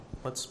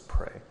Let's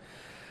pray.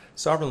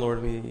 Sovereign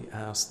Lord, we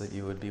ask that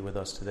you would be with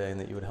us today and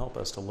that you would help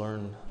us to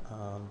learn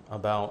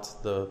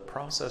about the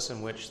process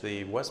in which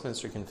the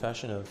Westminster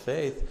Confession of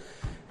Faith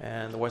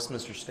and the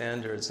Westminster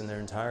Standards in their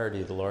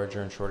entirety, the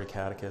larger and shorter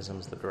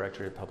catechisms, the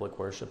Directory of Public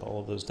Worship,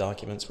 all of those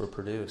documents were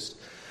produced.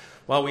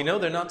 While we know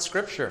they're not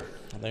Scripture,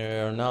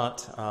 they are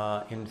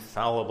not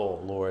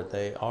infallible, Lord.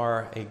 They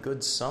are a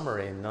good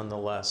summary,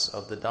 nonetheless,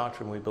 of the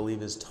doctrine we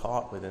believe is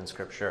taught within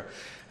Scripture,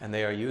 and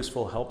they are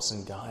useful helps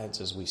and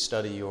guides as we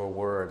study your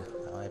word.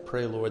 I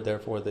pray, Lord,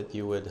 therefore, that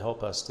you would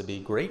help us to be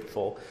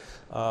grateful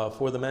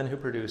for the men who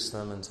produced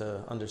them and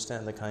to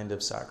understand the kind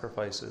of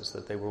sacrifices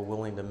that they were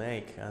willing to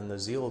make and the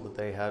zeal that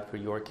they had for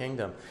your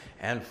kingdom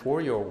and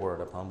for your word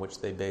upon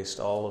which they based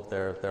all of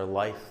their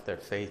life, their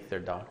faith, their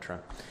doctrine.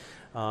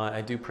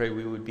 I do pray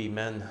we would be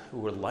men who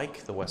were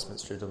like the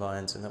Westminster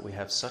Divines and that we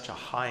have such a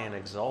high and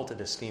exalted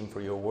esteem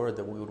for your word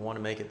that we would want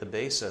to make it the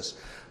basis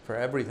for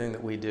everything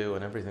that we do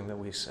and everything that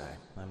we say.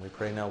 And we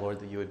pray now, Lord,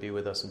 that you would be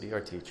with us and be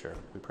our teacher.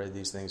 We pray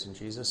these things in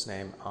Jesus'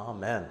 name.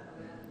 Amen.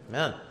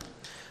 Amen.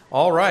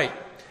 All right.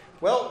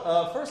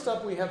 Well, first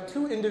up, we have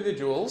two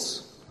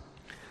individuals,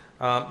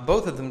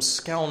 both of them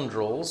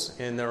scoundrels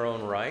in their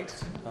own right.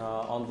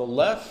 On the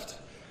left,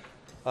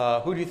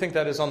 who do you think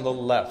that is on the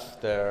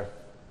left there?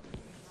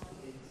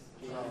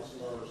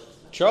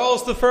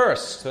 Charles I,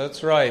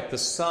 that's right, the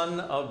son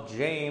of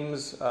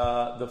James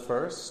I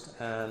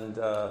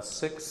and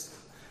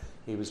sixth.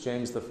 He was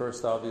James I,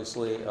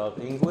 obviously, of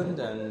England,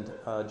 and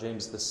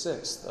James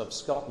VI of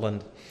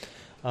Scotland.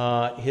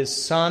 His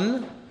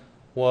son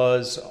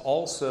was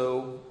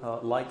also,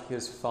 like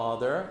his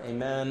father, a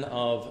man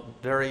of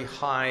very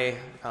high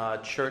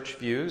church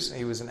views.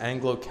 He was an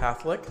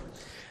Anglo-Catholic,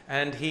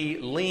 and he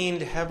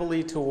leaned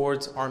heavily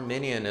towards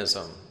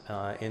Arminianism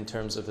in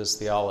terms of his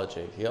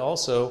theology. He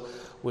also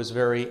was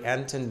very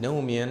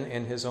antinomian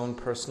in his own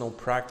personal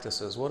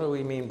practices. What do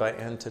we mean by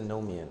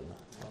antinomian?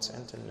 What's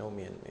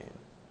antinomian mean?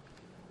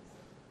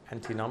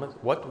 Antinomous?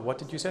 What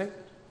did you say?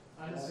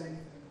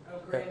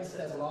 Graham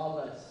says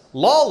lawless.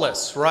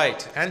 Lawless,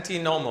 right.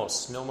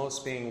 Antinomos. Nomos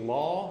being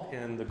law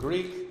in the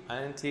Greek,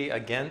 anti,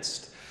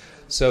 against.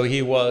 So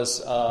he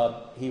was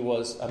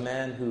a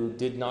man who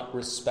did not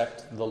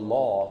respect the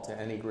law to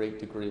any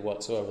great degree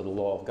whatsoever, the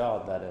law of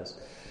God, that is.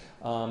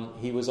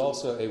 He was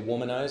also a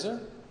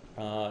womanizer,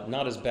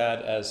 not as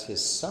bad as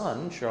his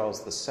son,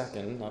 Charles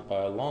II, not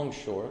by a long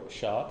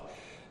shot.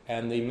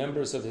 And the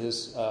members of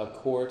his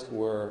court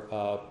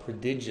were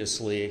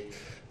prodigiously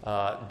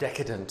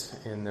decadent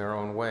in their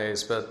own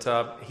ways.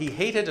 But he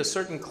hated a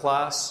certain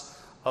class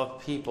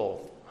of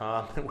people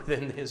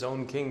within his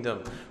own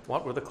kingdom.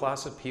 What were the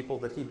class of people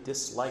that he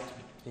disliked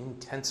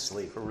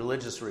intensely for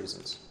religious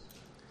reasons?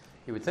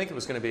 You would think it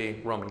was going to be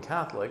Roman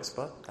Catholics,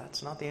 but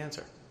that's not the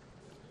answer.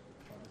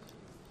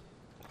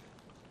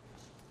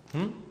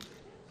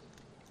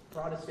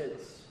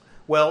 Protestants.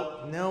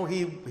 Well, no,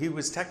 he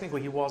was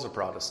a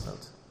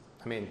Protestant.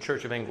 I mean,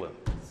 Church of England.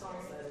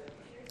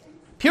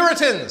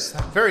 Puritans!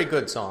 Very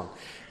good song.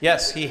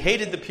 Yes, he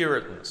hated the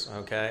Puritans,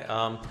 okay?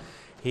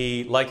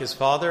 He, like his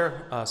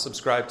father,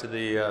 subscribed to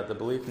the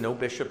belief, no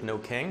bishop, no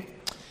king.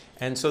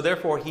 And so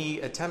therefore he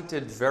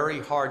attempted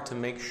very hard to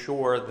make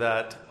sure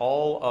that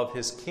all of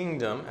his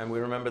kingdom, and we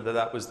remember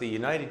that was the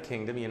United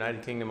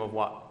Kingdom of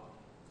what?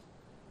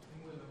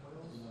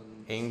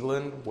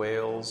 England,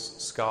 Wales,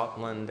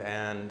 Scotland,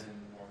 and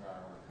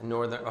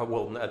Northern...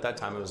 well, at that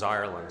time it was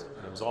Ireland.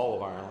 It was all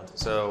of Ireland.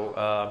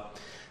 So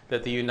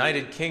that the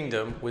United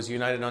Kingdom was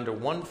united under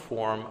one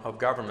form of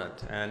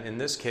government. And in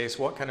this case,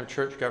 what kind of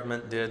church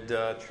government did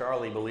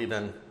Charlie believe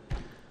in?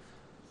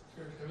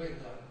 Church of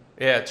England.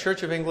 Yeah,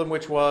 Church of England,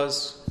 which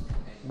was...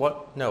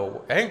 what?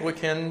 No,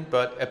 Anglican,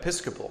 but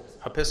Episcopal.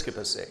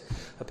 Episcopacy.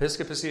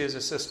 Episcopacy is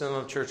a system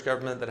of church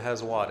government that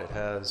has what? It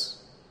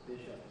has...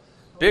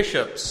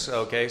 bishops.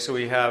 Okay, so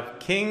we have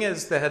king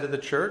as the head of the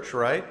church,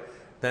 right?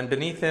 Then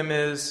beneath him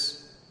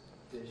is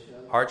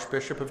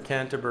Archbishop of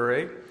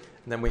Canterbury.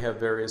 And then we have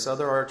various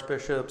other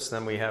archbishops.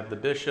 Then we have the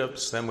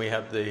bishops. Then we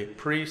have the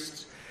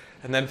priests.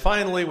 And then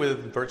finally,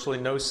 with virtually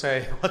no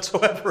say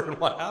whatsoever in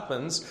what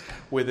happens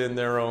within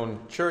their own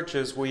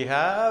churches, we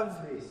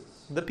have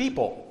the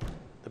people.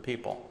 The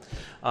people.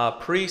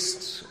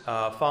 Priests,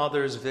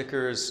 fathers,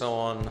 vicars, so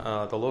on.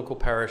 The local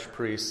parish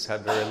priests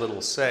had very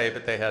little say,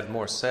 but they had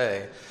more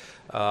say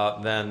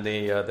than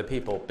the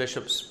people.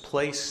 Bishops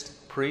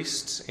placed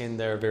priests in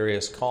their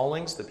various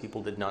callings. The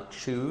people did not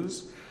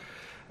choose.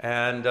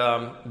 And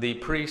the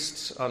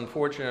priests,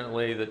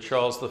 unfortunately, that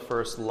Charles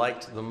I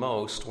liked the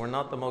most were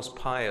not the most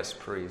pious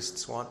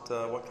priests. What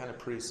kind of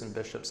priests and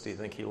bishops do you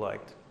think he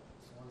liked?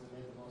 The ones that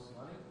made the most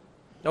money.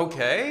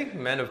 Okay,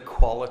 men of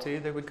quality,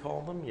 they would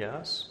call them,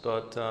 yes.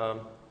 But,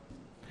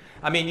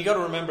 I mean, you got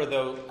to remember,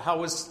 though, how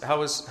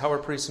are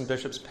priests and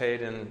bishops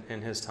paid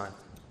in his time?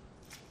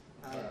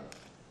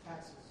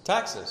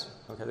 Taxes.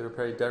 Okay, they were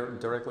paid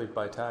directly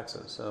by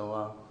taxes.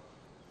 So,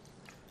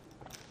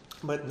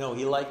 but no,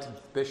 he liked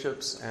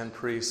bishops and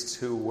priests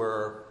who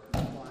were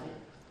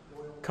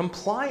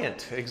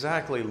compliant,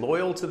 exactly,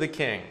 loyal to the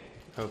king.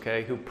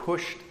 Okay, who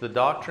pushed the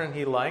doctrine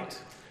he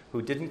liked,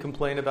 who didn't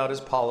complain about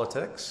his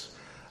politics,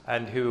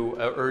 and who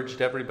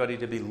urged everybody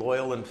to be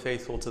loyal and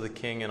faithful to the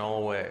king in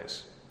all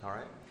ways. All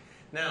right.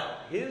 Now,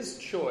 his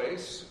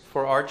choice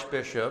for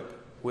archbishop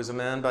was a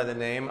man by the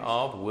name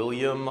of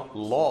William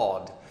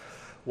Laud.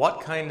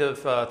 What kind of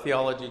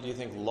theology do you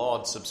think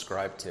Laud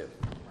subscribed to?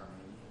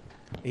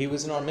 He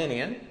was an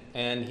Arminian,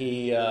 and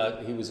he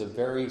was a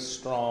very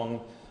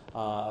strong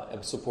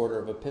supporter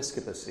of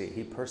episcopacy.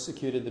 He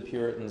persecuted the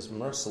Puritans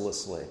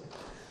mercilessly,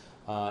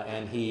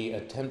 and he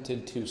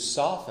attempted to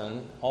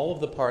soften all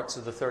of the parts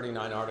of the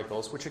 39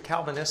 Articles, which are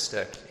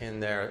Calvinistic in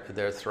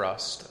their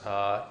thrust.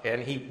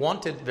 And he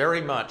wanted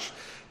very much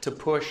to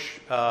push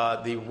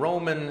the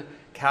Roman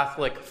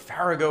Catholic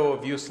farrago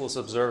of useless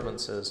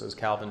observances, as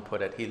Calvin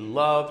put it. He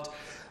loved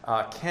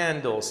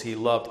candles, he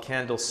loved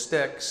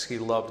candlesticks, he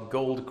loved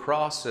gold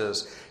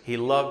crosses, he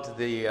loved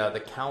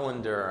the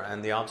calendar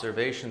and the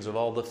observations of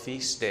all the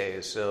feast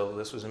days. So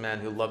this was a man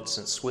who loved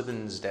St.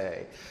 Swithin's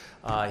Day.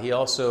 He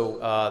also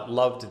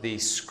loved the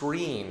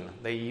screen.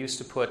 They used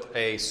to put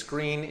a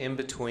screen in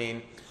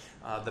between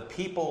the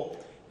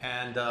people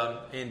and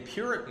in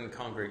Puritan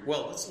congregations.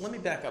 Well, let me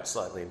back up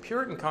slightly. In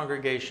Puritan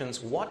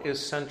congregations, what is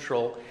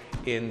central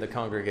in the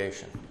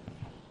congregation?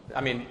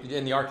 I mean,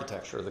 in the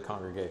architecture of the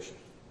congregation?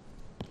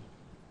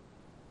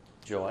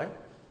 Joy?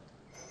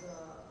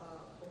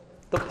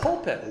 The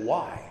pulpit.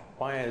 Why?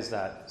 Why is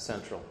that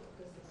central?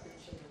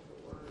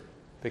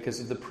 Because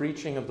of the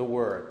preaching of the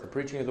Word. The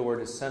preaching of the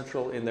Word is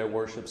central in their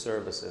worship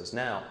services.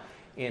 Now,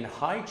 in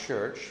high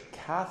church,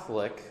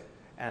 Catholic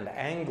and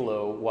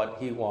Anglo, what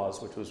he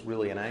was, which was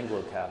really an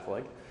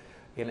Anglo-Catholic,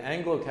 in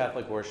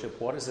Anglo-Catholic worship,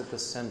 what is at the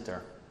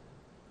center?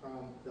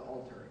 The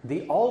altar.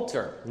 The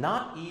altar.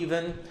 Not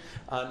even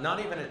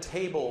a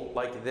table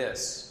like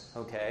this,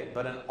 okay,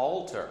 but an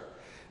altar.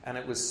 And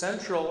it was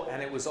central,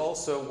 and it was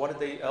also,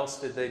 what else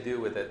did they do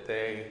with it?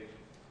 They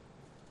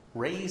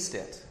raised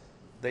it.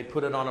 They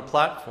put it on a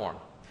platform.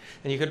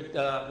 And you could,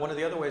 one of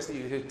the other ways that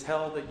you could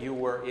tell that you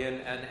were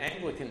in an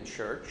Anglican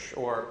church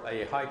or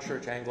a high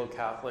church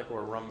Anglo-Catholic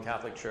or Roman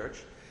Catholic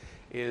church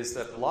is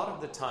that a lot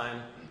of the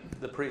time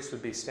the priest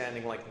would be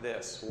standing like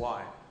this.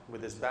 Why?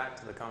 With his back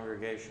to the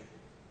congregation.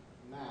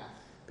 Mass.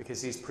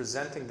 Because he's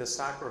presenting the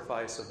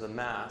sacrifice of the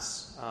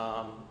Mass,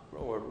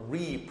 or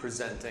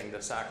re-presenting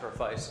the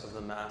sacrifice of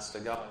the Mass to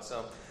God.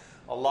 So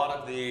a lot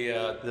of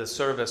the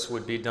service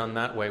would be done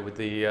that way, with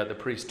the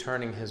priest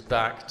turning his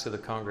back to the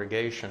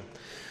congregation.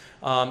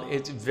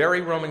 It's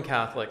very Roman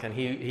Catholic, and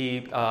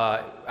he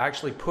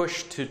actually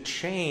pushed to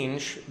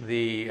change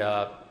the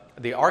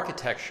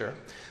architecture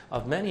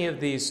of many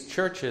of these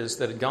churches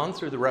that had gone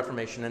through the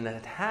Reformation and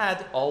that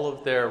had all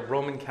of their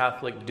Roman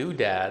Catholic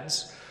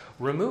doodads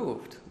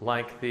removed,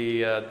 like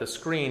the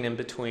screen in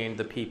between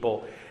the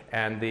people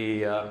and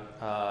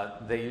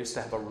they used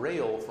to have a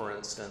rail, for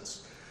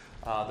instance.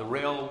 The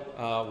rail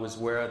was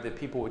where the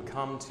people would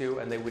come to,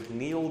 and they would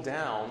kneel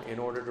down in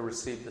order to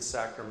receive the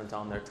sacrament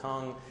on their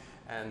tongue.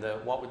 And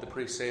what would the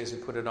priest say as he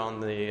put it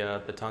on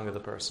the tongue of the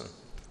person?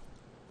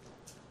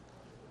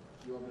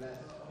 You are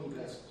blessed. Be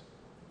blessed.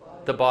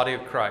 The body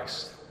of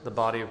Christ. The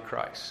body of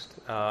Christ.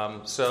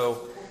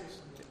 So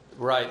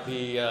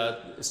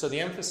the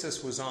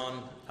emphasis was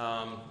on,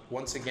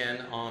 once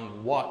again,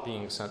 on what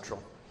being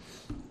central?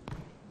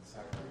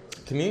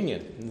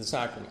 Communion, the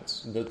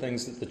sacraments, the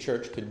things that the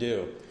church could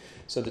do.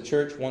 So the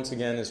church, once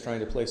again, is trying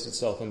to place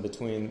itself in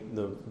between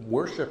the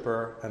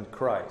worshiper and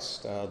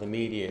Christ, the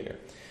mediator.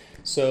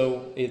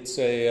 So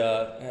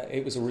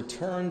it was a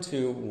return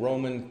to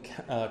Roman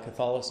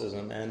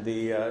Catholicism, and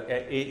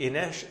in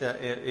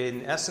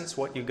essence,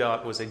 what you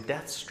got was a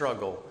death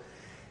struggle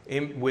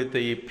with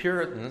the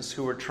Puritans,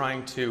 who were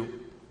trying to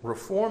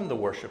reform the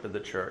worship of the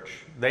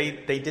church. They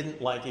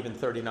didn't like even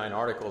 39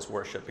 Articles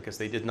worship because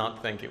they did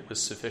not think it was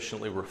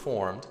sufficiently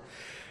reformed.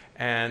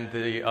 And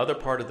the other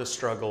part of the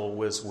struggle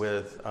was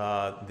with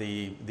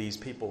these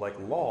people like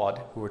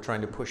Laud, who were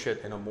trying to push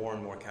it in a more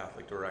and more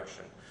Catholic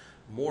direction.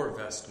 More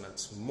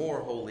vestments,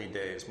 more holy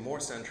days, more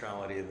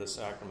centrality of the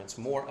sacraments,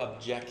 more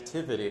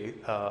objectivity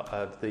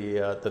of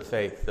the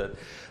faith. That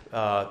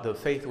the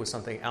faith was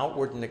something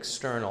outward and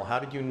external. How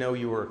did you know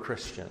you were a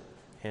Christian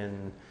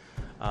in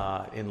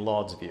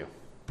Laud's view?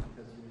 Because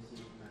you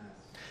received Mass.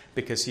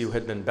 Because you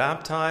had been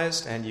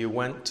baptized and you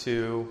went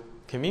to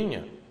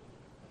communion.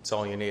 That's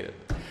all you needed.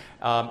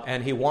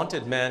 And he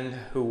wanted men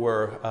who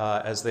were,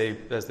 as the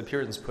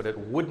Puritans put it,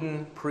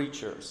 wooden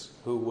preachers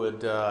who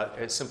would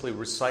simply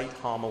recite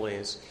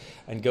homilies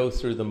and go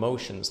through the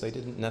motions. They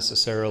didn't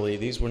necessarily,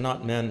 these were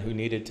not men who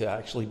needed to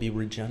actually be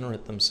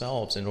regenerate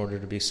themselves in order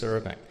to be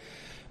serving.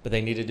 But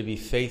they needed to be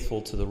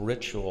faithful to the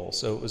ritual.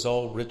 So it was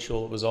all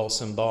ritual, it was all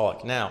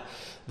symbolic. Now,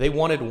 they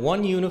wanted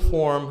one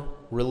uniform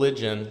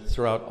religion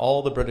throughout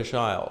all the British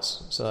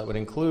Isles. So that would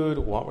include,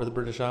 what were the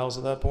British Isles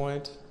at that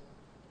point?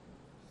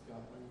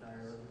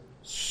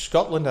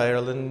 Scotland,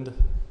 Ireland,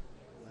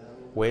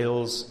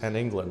 Wales, and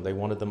England. They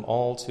wanted them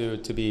all to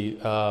be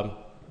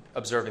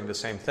observing the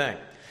same thing.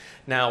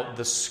 Now,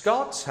 the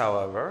Scots,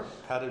 however,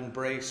 had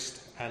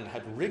embraced and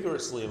had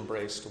rigorously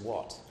embraced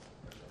what?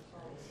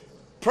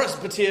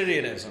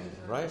 Presbyterianism,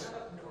 right?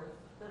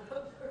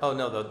 Oh,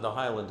 no, the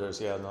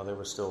Highlanders, yeah, no, they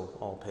were still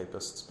all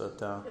papists. But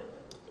the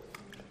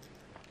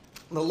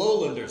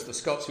Lowlanders, the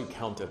Scots who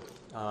counted,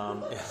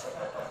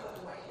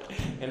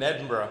 in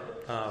Edinburgh,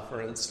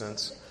 for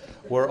instance,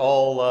 were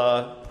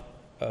all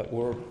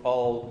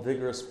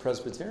vigorous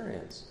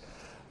Presbyterians.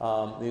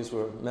 These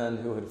were men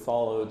who had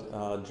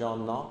followed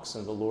John Knox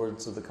and the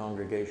Lords of the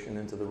Congregation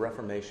into the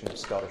Reformation of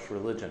Scottish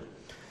religion.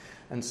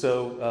 And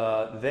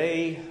so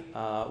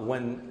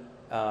when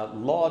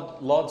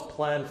Laud's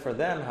plan for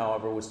them,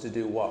 however, was to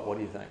do what? What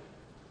do you think?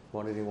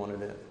 What did he want to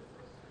do?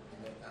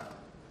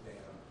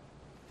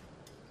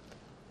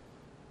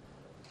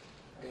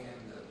 Ban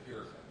the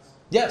Puritans.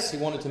 Yes, he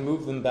wanted to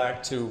move them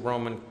back to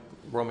Roman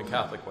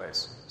Catholic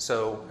ways.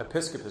 So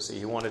episcopacy,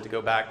 he wanted to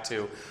go back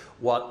to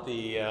what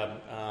the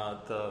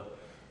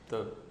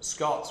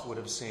Scots would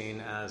have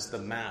seen as the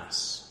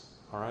Mass.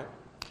 All right?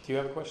 Do you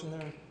have a question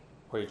there?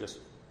 Or are you just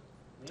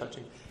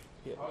touching?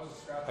 Yeah.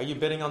 Are you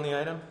bidding on the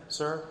item,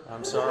 sir?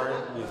 I'm sorry.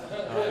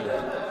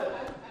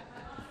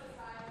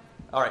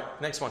 All right,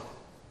 next one.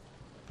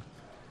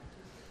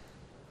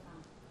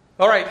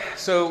 All right,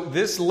 so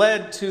this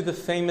led to the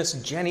famous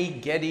Jenny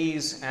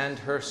Geddes and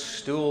her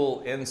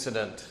stool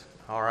incident.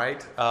 All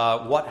right,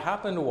 what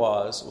happened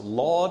was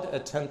Laud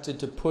attempted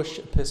to push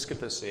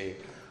episcopacy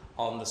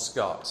on the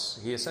Scots.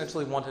 He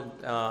essentially wanted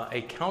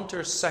a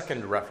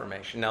counter-second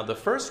Reformation. Now, the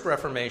first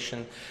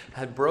Reformation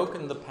had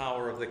broken the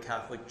power of the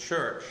Catholic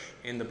Church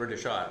in the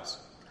British Isles.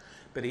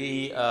 But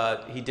he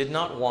did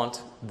not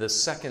want the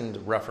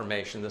second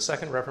Reformation. The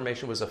second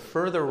Reformation was a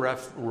further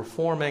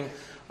reforming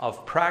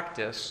of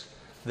practice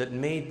that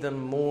made them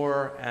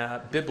more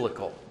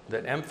biblical,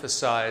 that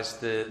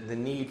emphasized the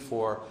need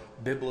for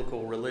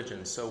biblical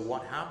religion. So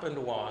what happened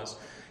was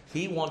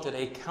he wanted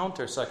a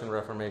counter-second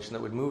Reformation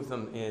that would move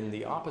them in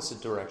the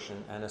opposite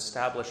direction and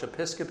establish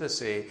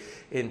episcopacy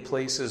in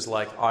places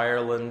like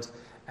Ireland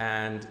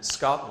and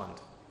Scotland.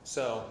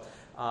 So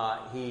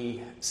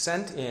he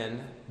sent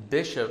in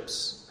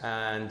bishops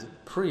and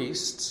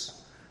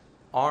priests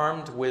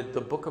armed with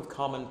the Book of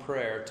Common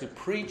Prayer to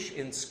preach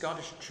in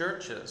Scottish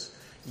churches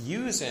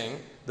using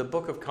the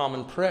Book of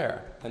Common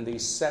Prayer and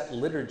these set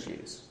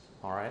liturgies.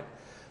 All right?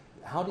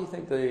 How do you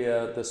think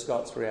the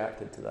Scots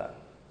reacted to that?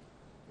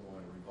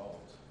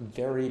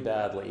 Very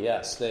badly,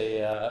 yes. So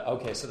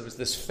there was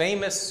this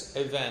famous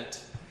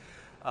event,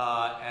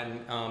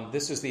 and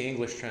this is the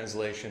English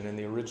translation. In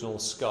the original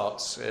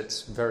Scots,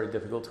 it's very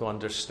difficult to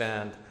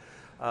understand.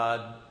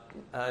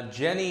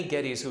 Jenny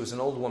Geddes, who was an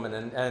old woman,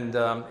 and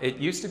it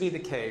used to be the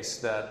case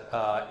that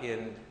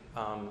in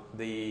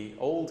the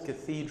old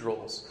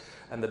cathedrals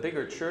and the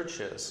bigger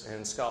churches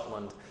in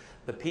Scotland,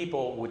 the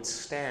people would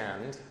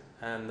stand,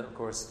 and of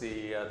course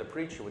the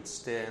preacher would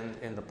stand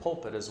in the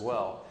pulpit as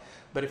well.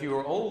 But if you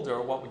were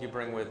older, what would you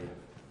bring with you?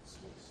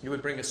 You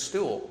would bring a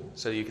stool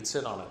so you could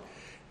sit on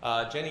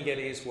it. Jenny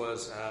Geddes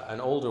was an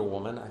older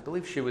woman. I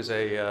believe she was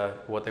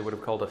what they would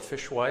have called a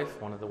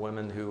fishwife, one of the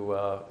women who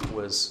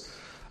was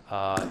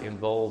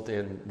involved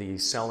in the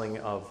selling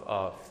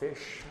of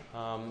fish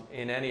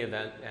in any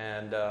event.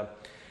 And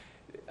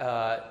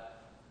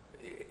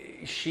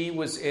she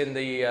was in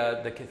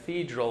the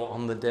cathedral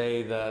on the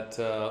day that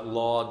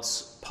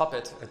Laud's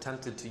puppet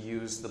attempted to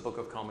use the Book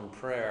of Common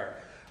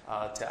Prayer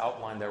to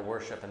outline their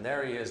worship. And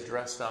there he is,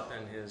 dressed up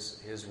in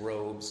his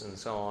robes and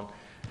so on.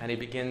 And he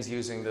begins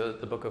using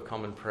the Book of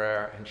Common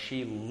Prayer. And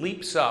she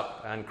leaps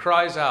up and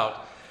cries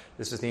out,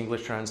 this is the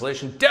English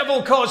translation,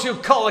 "Devil cause you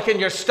colic in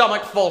your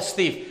stomach, false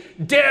thief!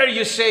 Dare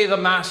you say the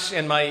Mass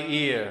in my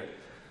ear?"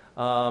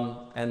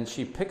 And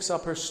she picks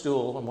up her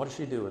stool, and what does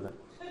she do with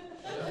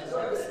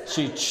it?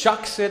 She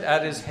chucks it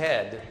at his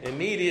head.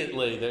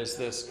 Immediately, there's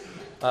this...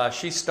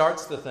 she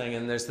starts the thing,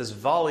 and there's this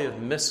volley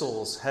of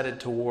missiles headed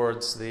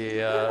towards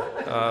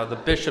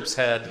the bishop's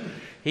head.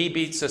 He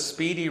beats a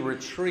speedy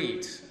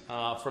retreat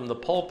from the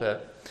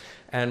pulpit.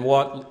 And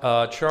what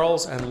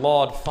Charles and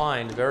Laud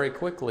find very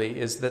quickly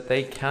is that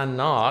they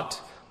cannot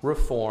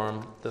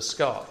reform the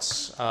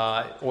Scots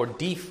or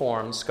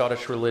deform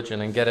Scottish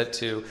religion and get it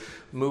to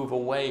move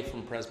away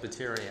from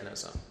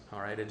Presbyterianism. All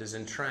right, it is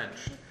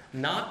entrenched,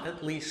 not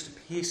at least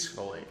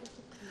peacefully,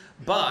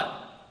 but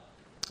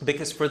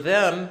because for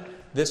them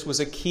this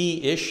was a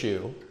key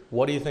issue.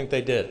 What do you think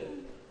they did?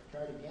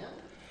 Try it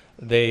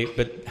again?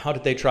 But how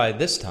did they try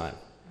this time?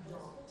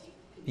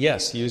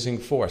 Yes, using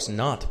force,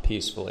 not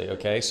peacefully,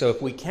 okay? So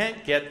if we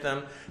can't get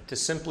them to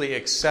simply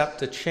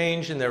accept a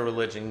change in their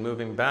religion,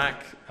 moving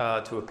back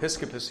to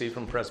episcopacy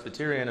from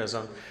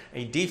Presbyterianism,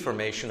 a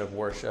deformation of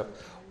worship,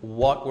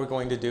 what we're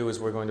going to do is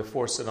we're going to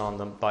force it on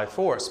them by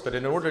force. But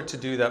in order to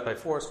do that by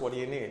force, what do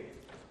you need?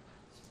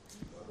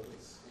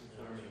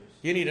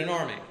 You need an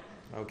army,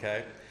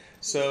 okay?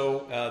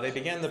 So they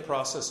began the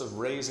process of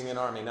raising an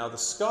army. Now, the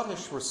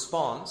Scottish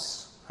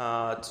response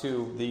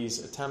to these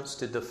attempts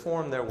to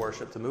deform their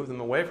worship, to move them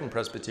away from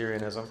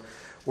Presbyterianism,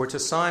 were to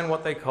sign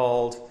what they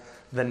called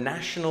the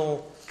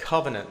National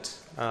Covenant,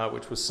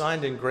 which was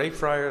signed in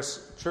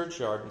Greyfriars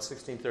Churchyard in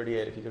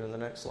 1638. If you go to the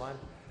next slide.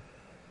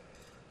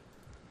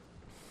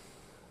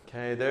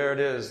 Okay, there it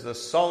is, the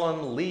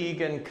Solemn League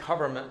and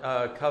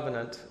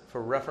Covenant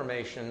for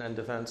Reformation and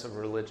Defense of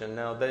Religion.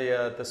 Now,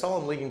 the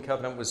Solemn League and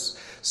Covenant was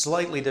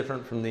slightly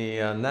different from the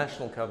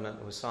National Covenant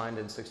that was signed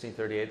in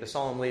 1638. The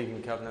Solemn League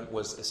and Covenant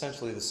was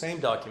essentially the same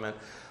document,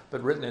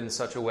 but written in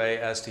such a way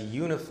as to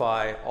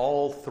unify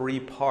all three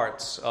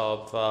parts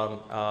of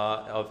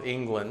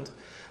England,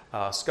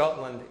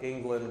 Scotland,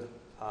 England,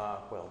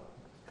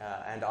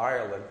 and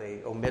Ireland.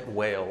 They omit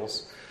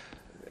Wales.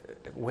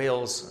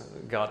 Wales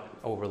got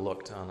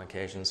overlooked on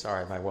occasion.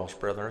 Sorry, my Welsh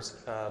brothers.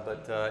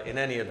 But in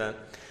any event,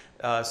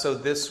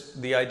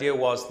 the idea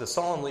was the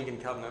Solemn League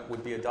and Covenant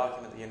would be a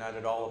document that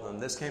united all of them.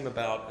 This came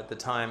about at the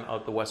time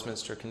of the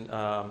Westminster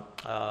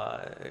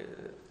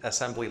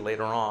Assembly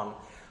later on.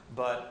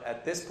 But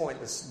at this point,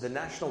 the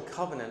National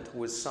Covenant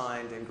was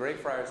signed in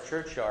Greyfriars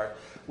Churchyard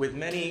with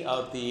many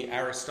of the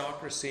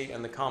aristocracy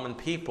and the common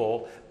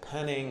people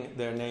penning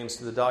their names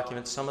to the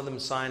document, some of them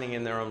signing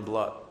in their own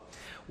blood.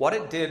 What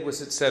it did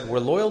was it said, we're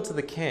loyal to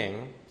the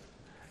king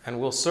and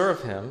we'll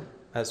serve him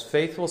as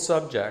faithful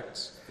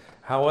subjects.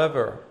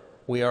 However,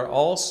 we are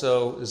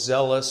also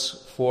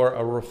zealous for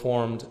a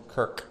reformed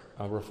kirk,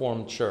 a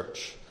reformed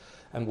church,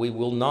 and we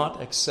will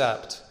not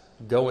accept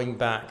going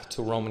back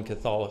to Roman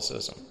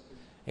Catholicism.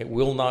 It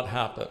will not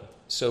happen.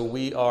 So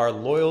we are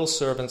loyal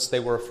servants.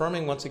 They were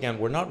affirming once again,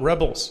 we're not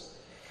rebels.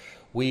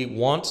 We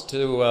want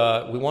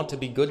to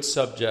be good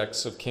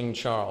subjects of King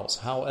Charles.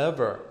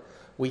 However,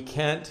 we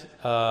can't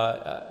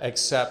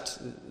accept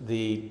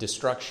the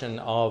destruction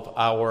of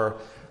our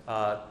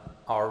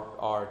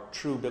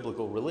true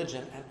biblical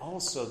religion. And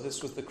also,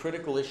 this was the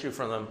critical issue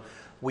for them.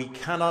 We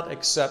cannot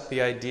accept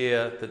the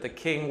idea that the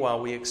king, while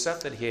we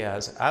accept that he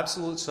has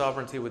absolute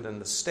sovereignty within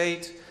the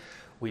state,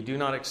 we do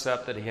not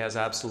accept that he has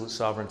absolute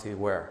sovereignty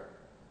where?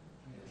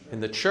 In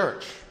the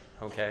church.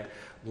 Okay?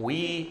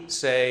 We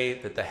say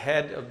that the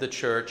head of the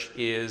church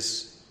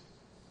is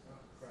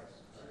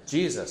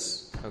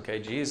Jesus.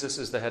 Okay, Jesus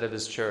is the head of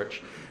his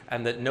church,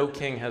 and that no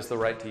king has the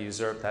right to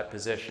usurp that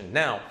position.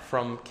 Now,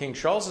 from King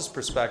Charles's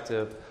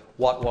perspective,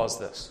 what was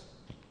this?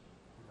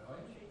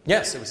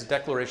 Yes, it was a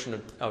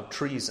declaration of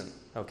treason.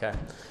 Okay,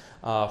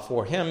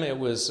 for him, it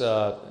was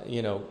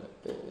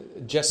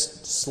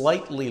just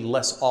slightly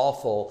less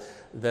awful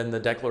than the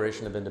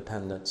Declaration of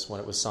Independence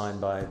when it was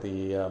signed by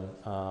the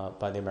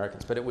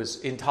Americans, but it was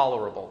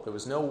intolerable. There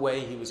was no way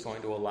he was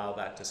going to allow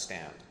that to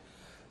stand.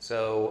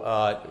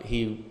 So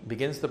he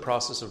begins the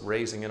process of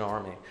raising an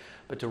army.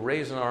 But to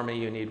raise an army,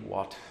 you need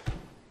what?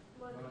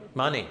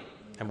 Money.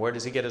 And where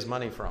does he get his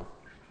money from?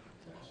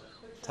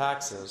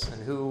 Taxes.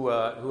 And who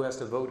has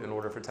to vote in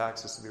order for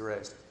taxes to be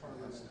raised?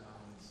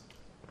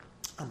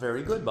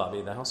 Very good,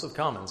 Bobby. The House of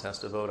Commons has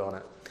to vote on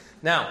it.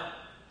 Now,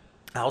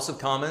 the House of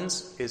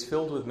Commons is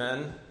filled with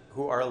men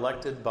who are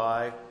elected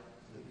by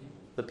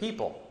the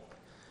people.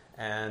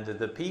 And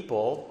the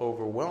people,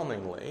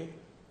 overwhelmingly,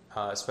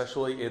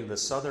 especially in the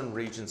southern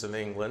regions of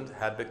England,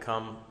 had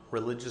become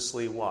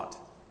religiously what?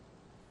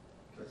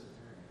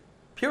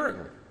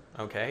 Puritan.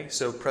 Okay,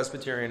 so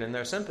Presbyterian in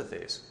their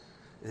sympathies.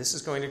 This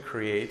is going to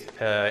create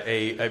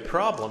a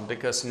problem,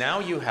 because now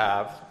you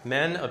have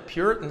men of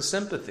Puritan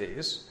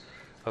sympathies,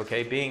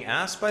 okay, being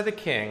asked by the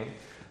king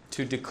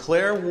to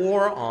declare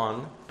war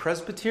on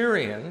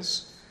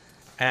Presbyterians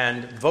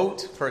and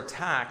vote for a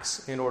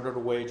tax in order to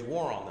wage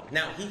war on them.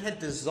 Now, he had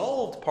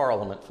dissolved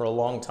Parliament for a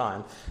long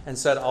time and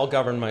said, I'll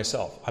govern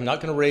myself. I'm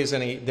not going to raise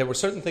any... There were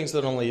certain things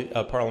that only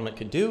Parliament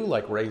could do,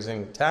 like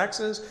raising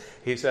taxes.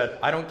 He said,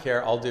 I don't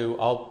care,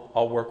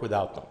 I'll work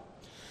without them.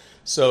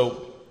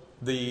 So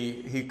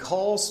he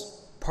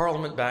calls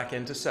Parliament back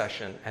into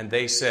session, and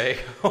they say,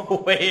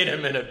 oh, wait a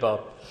minute,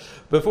 Bob.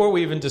 Before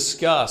we even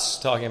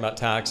discuss talking about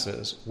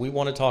taxes, we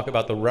want to talk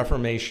about the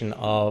reformation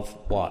of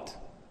what?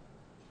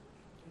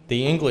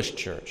 The English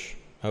church,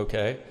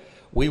 okay?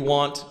 We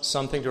want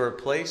something to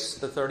replace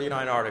the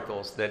 39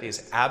 Articles that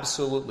is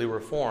absolutely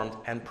reformed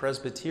and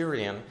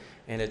Presbyterian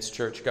in its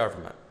church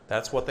government.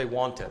 That's what they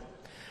wanted.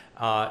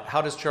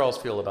 How does Charles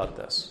feel about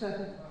this?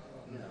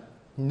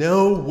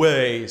 No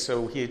way.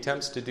 So he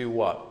attempts to do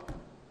what?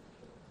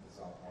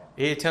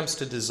 He attempts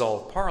to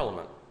dissolve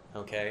Parliament,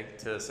 okay?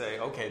 To say,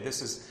 okay,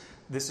 this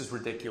is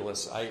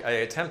ridiculous. I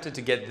attempted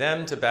to get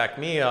them to back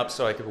me up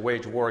so I could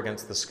wage war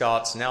against the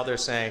Scots. Now they're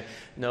saying,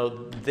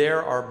 no,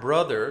 they're our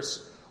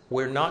brothers.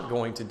 We're not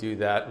going to do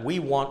that. We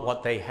want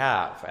what they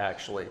have,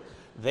 actually.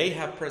 They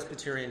have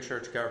Presbyterian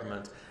church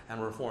government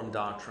and Reformed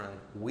doctrine.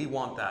 We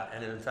want that.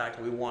 And in fact,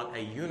 we want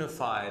a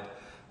unified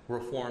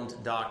Reformed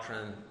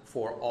doctrine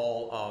for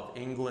all of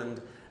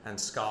England and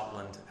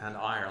Scotland and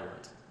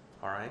Ireland.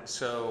 All right?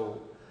 So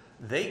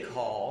they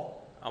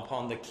call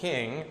upon the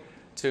king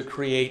to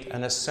create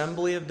an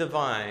assembly of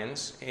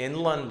divines in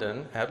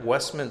London at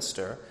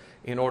Westminster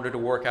in order to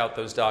work out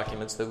those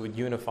documents that would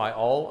unify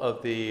all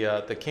of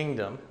the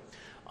kingdom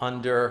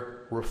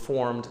under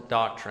Reformed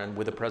doctrine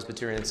with a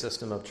Presbyterian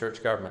system of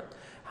church government.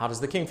 How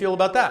does the king feel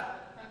about that?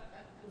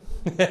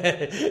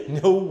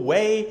 No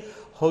way,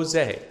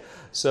 Jose.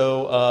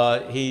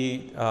 So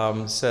he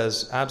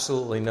says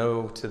absolutely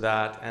no to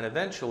that, and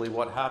eventually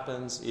what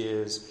happens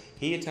is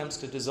he attempts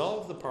to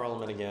dissolve the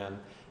parliament again.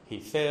 He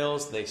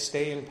fails, they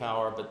stay in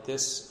power, but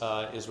this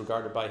is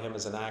regarded by him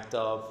as an act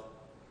of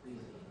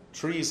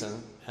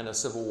treason, and a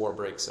civil war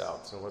breaks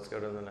out. So let's go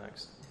to the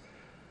next.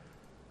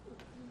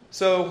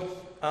 So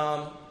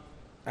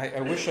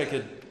I wish I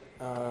could...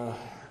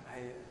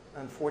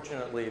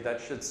 unfortunately, that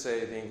should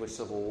say the English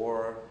Civil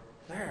War.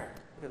 There,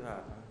 look at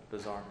that.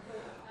 Bizarre.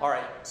 All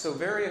right, so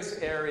various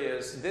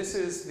areas. This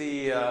is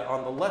the,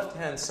 on the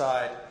left-hand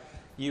side,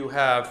 you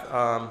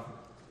have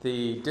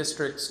the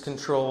districts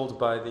controlled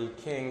by the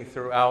king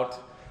throughout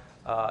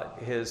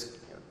his,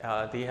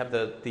 you have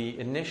the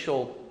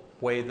initial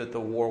way that the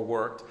war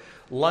worked.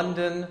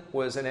 London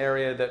was an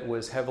area that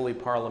was heavily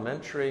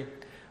parliamentary.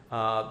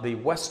 The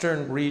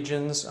western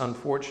regions,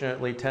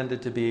 unfortunately,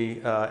 tended to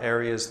be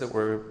areas that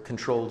were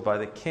controlled by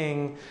the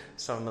king.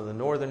 Some of the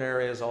northern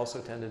areas also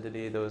tended to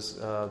be those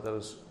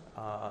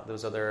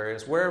other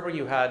areas. Wherever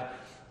you had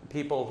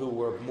people who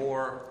were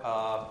more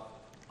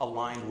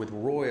aligned with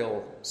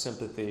royal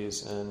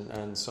sympathies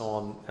and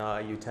so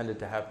on, you tended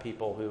to have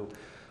people who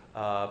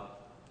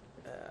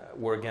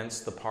were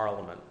against the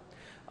parliament.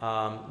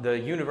 The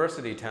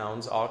university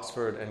towns,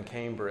 Oxford and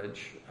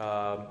Cambridge,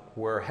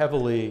 were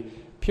heavily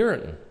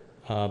Puritan,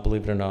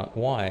 believe it or not.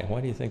 Why?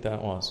 Why do you think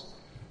that was?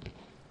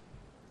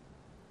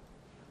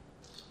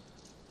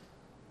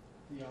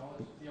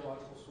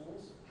 Theological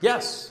schools?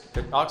 Yes,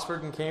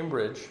 Oxford and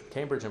Cambridge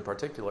in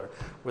particular,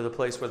 were the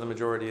place where the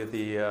majority of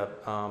the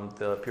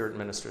Puritan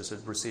ministers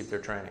had received their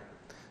training.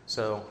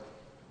 So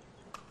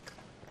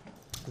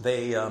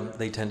they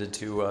tended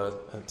to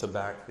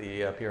back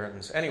the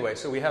Puritans. Anyway,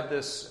 so we have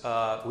this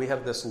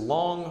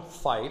long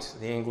fight,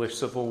 the English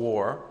Civil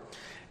War,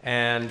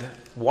 and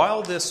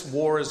while this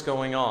war is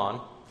going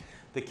on,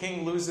 the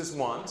king loses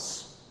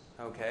once.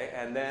 Okay,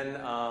 and then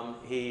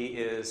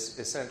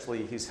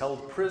he's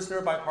held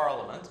prisoner by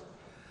Parliament,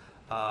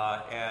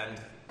 and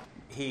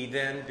he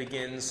then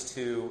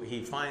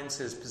he finds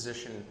his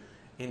position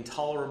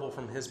intolerable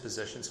from his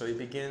position, so he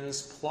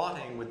begins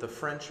plotting with the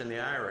French and the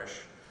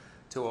Irish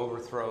to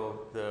overthrow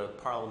the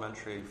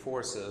parliamentary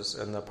forces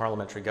and the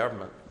parliamentary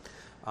government.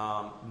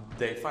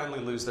 They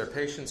finally lose their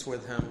patience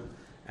with him,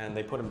 and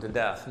they put him to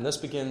death. And this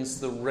begins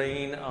the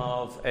reign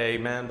of a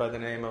man by the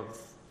name of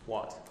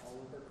what?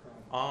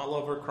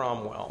 Oliver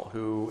Cromwell,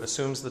 who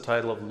assumes the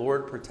title of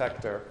Lord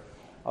Protector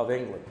of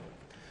England.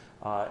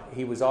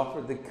 He was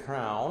offered the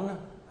crown,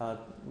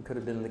 could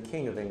have been the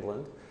King of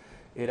England.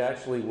 It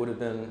actually would have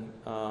been,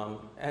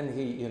 and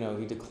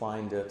he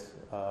declined it,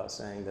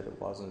 saying that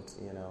it wasn't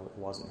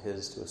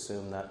his to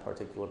assume that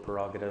particular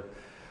prerogative.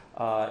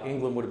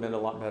 England would have been a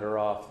lot better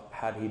off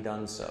had he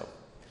done so,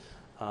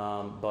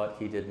 but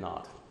he did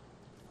not.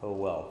 Oh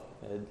well.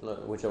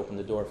 Which opened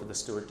the door for the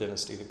Stuart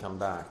dynasty to come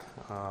back,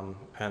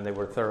 and they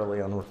were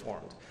thoroughly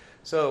unreformed.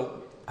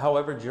 So,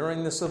 however,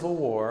 during the Civil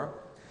War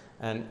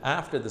and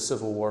after the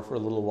Civil War for a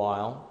little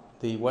while,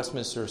 the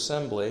Westminster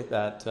Assembly,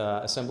 that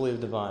Assembly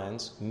of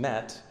Divines,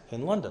 met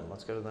in London.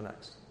 Let's go to the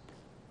next.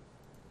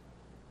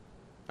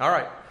 All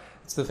right.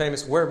 It's the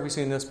famous, where have we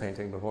seen this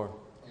painting before?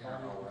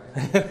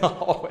 In the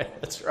hallway,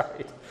 that's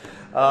right.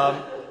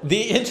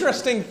 The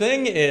interesting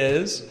thing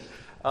is,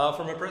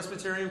 from a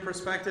Presbyterian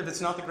perspective,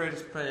 it's not the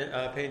greatest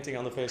painting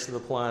on the face of the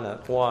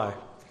planet. Why?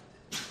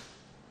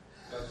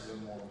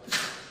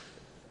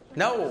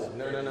 No.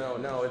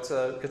 It's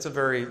a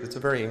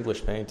very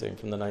English painting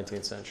from the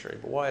 19th century.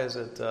 But why is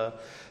it? Do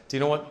you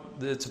know what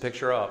it's a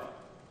picture of?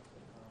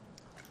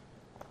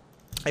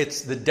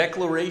 It's the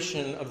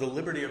declaration of the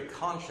liberty of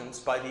conscience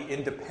by the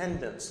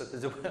independents at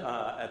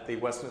the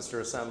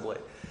Westminster Assembly.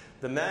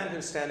 The man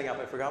who's standing up,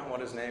 I've forgotten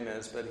what his name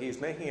is, but he's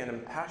making an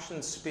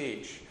impassioned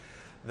speech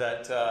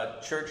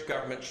that church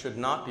government should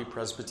not be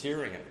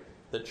Presbyterian,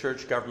 that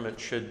church government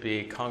should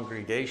be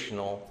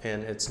congregational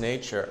in its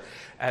nature,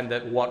 and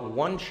that what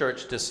one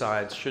church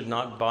decides should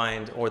not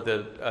bind, or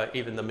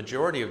even the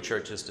majority of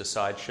churches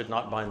decide, should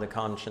not bind the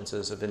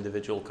consciences of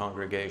individual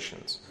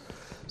congregations.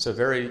 So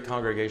very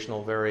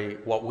congregational, very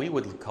what we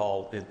would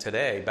call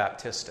today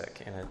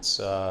Baptistic, and it's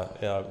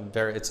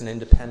an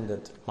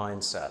independent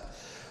mindset.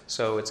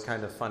 So it's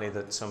kind of funny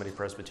that so many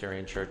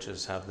Presbyterian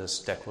churches have this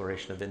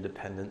declaration of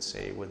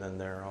independency within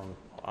their own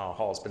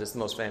halls. But it's the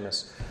most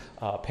famous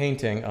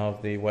painting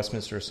of the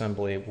Westminster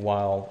Assembly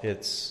while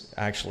it's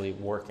actually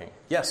working.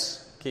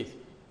 Yes, Keith.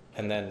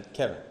 And then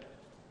Kevin.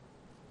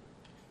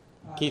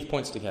 Keith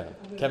points to Kevin.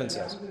 Kevin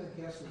says.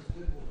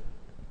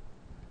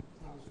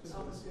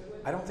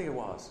 I don't think it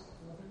was.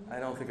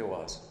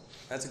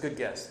 That's a good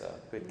guess, though.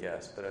 Good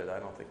guess, but I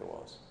don't think it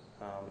was.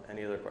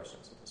 Any other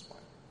questions at this point?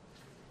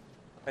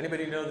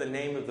 Anybody know the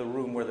name of the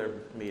room where they're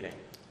meeting?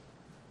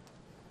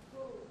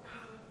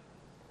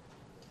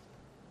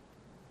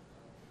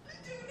 I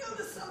do know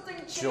the something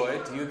chamber.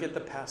 Joy, do you get the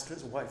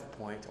pastor's wife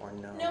point or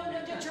no? No,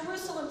 the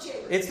Jerusalem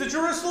chamber. It's the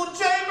Jerusalem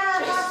chamber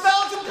for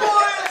 1,000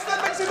 points!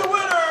 That makes you the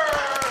winner!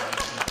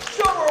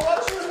 Show her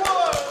what she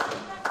won!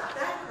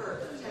 That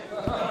hurt.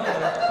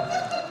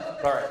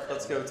 All right, let's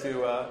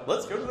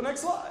let's go to the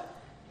next slide.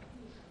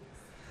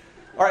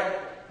 All right.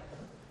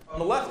 On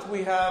the left,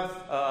 we have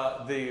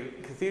the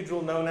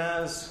cathedral known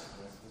as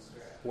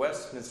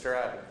Westminster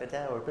Abbey. The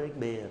Tower, Big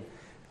Ben.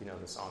 You know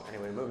the song.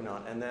 Anyway, moving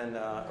on. And then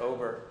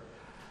over,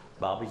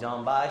 Bobby's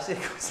on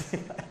bicycles.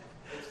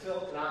 It's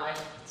Philip Nye.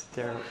 It's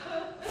terrible.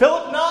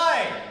 Philip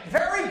Nye!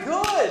 Very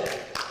good!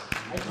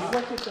 I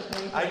looked at the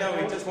painting. I know,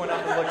 he just went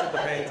up and looked at the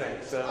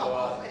painting.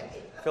 So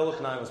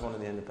Philip Nye was one of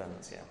the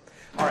independents, yeah.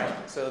 All right,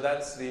 so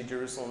that's the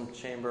Jerusalem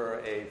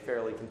chamber, a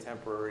fairly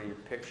contemporary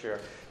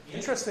picture.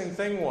 Interesting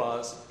thing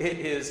was, it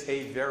is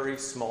a very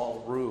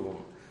small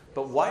room.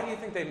 But why do you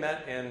think they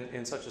met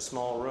in such a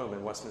small room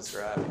in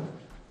Westminster Abbey?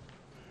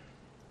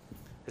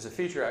 There's a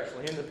feature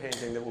actually in the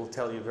painting that we'll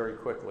tell you very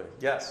quickly.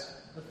 Yes?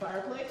 The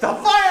fireplace? The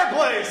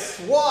fireplace!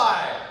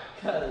 Why?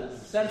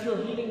 Because central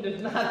heating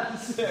does not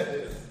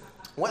exist.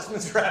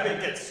 Westminster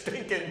Abbey gets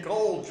stinking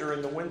cold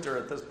during the winter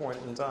at this point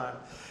in time.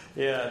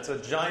 Yeah, it's a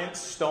giant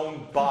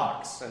stone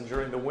box, and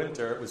during the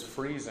winter it was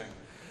freezing.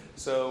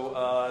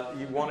 So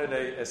you wanted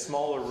a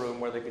smaller room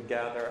where they could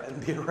gather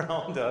and be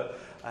around a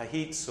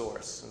heat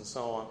source and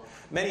so on.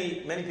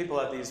 Many people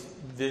have these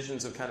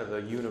visions of kind of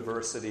a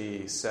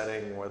university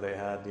setting where they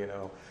had,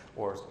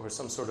 or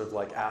some sort of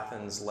like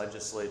Athens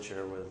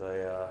legislature with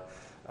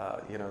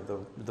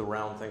the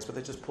round things, but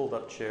they just pulled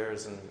up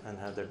chairs and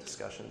had their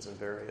discussions in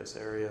various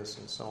areas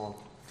and so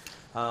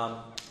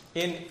on.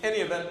 In any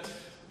event,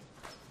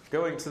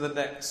 going to the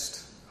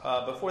next,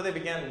 before they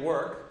began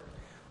work,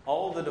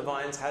 all of the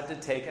divines had to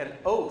take an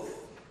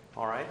oath.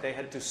 All right, they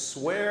had to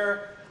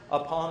swear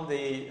upon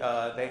they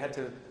had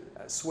to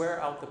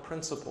swear out the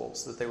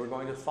principles that they were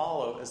going to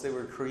follow as they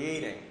were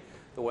creating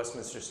the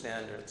Westminster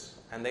Standards.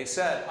 And they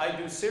said, "I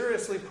do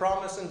seriously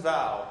promise and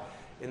vow,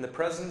 in the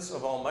presence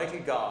of Almighty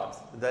God,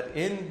 that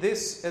in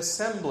this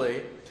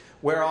assembly,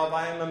 whereof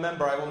I am a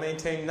member, I will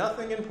maintain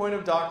nothing in point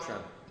of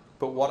doctrine,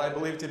 but what I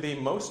believe to be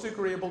most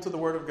agreeable to the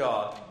Word of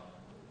God,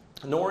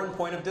 nor in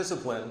point of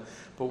discipline,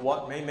 but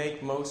what may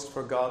make most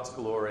for God's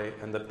glory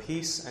and the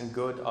peace and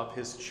good of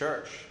His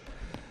church."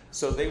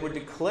 So they were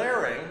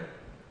declaring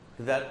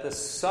that the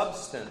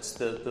substance,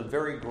 the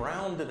very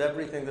ground of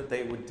everything that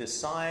they would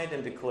decide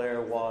and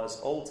declare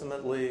was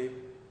ultimately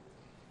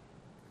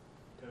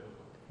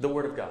the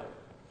Word of God.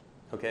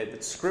 Okay,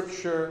 that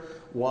Scripture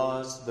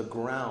was the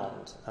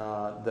ground,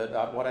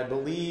 that what I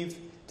believe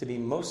to be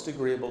most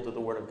agreeable to the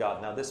Word of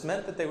God. Now, this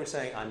meant that they were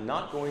saying, I'm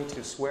not going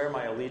to swear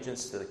my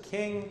allegiance to the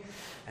king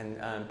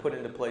and put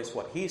into place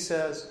what he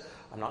says.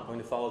 I'm not going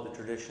to follow the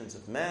traditions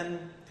of men.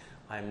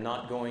 I'm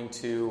not going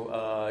to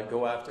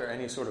go after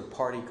any sort of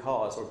party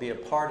cause or be a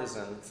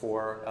partisan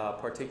for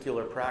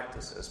particular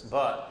practices.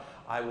 But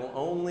I will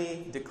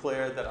only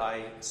declare that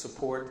I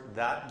support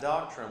that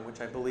doctrine which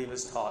I believe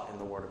is taught in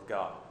the Word of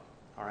God.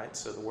 All right,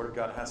 so the Word of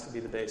God has to be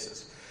the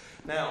basis.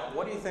 Now,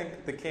 what do you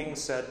think the king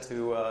said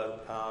to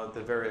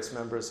the various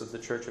members of the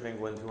Church of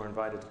England who were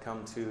invited to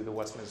come to the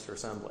Westminster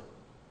Assembly?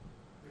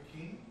 The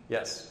king?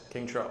 Yes,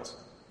 King Charles.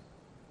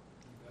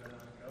 You better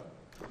not go.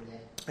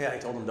 Yeah, he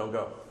told them don't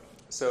go.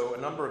 So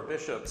a number of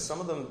bishops, some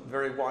of them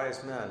very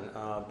wise men.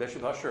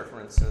 Bishop Ussher,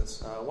 for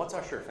instance. What's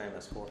Ussher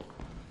famous for?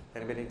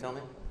 Anybody tell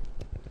me?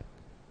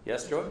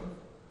 Yes, Joy? He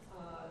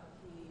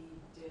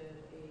did a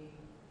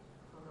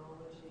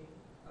chronology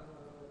of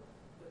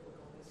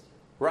biblical history.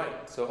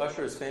 Right. So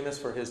Ussher is famous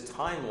for his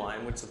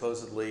timeline, which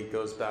supposedly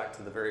goes back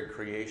to the very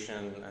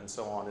creation and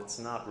so on. It's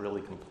not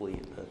really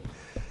complete,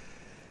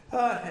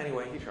 but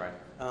anyway, he tried.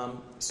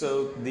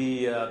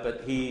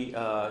 But he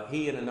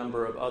and a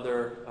number of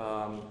other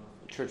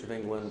Church of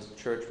England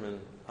churchmen,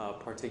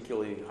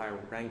 particularly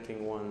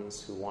high-ranking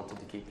ones who wanted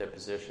to keep their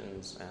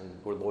positions and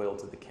were loyal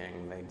to the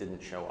king, they didn't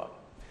show up.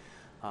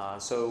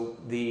 So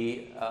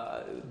the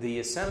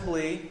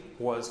assembly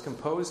was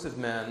composed of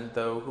men,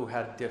 though, who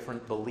had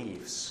different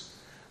beliefs.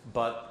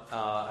 But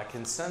a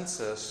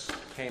consensus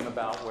came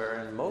about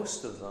wherein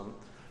most of them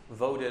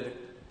voted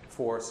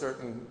for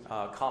certain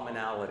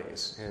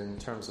commonalities in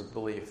terms of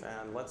belief.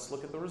 And let's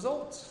look at the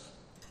results.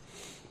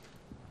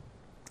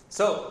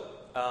 So,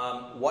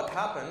 what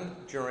happened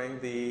during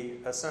the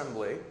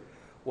assembly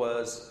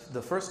was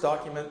the first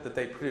document that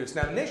they produced.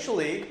 Now,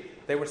 initially,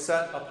 they were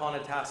set upon a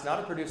task not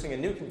of producing a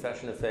new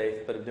confession of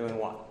faith, but of doing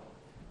what?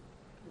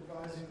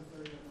 Revising the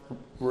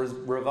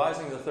 39.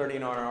 Revising the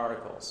 39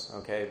 Articles,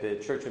 okay, the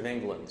Church of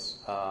England's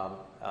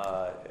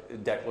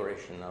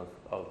declaration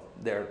of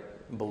their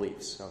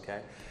beliefs,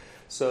 okay?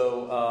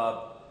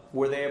 So,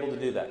 were they able to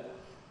do that?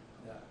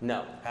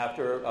 No.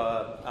 After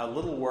a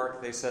little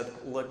work, they said,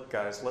 look,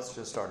 guys, let's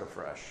just start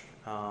afresh.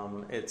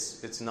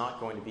 It's not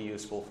going to be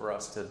useful for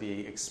us to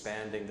be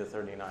expanding the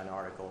 39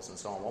 articles and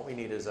so on. What we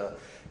need is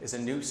a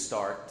new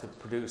start to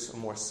produce a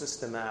more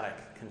systematic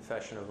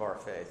confession of our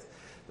faith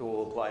that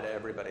will apply to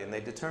everybody. And they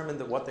determined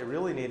that what they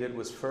really needed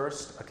was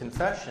first a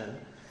confession,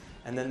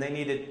 and then they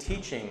needed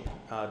teaching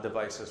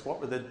devices.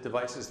 What were the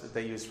devices that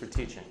they used for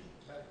teaching?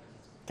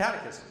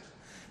 Catechisms.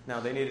 Now,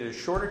 they needed a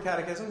shorter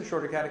catechism. The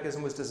shorter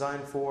catechism was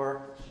designed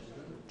for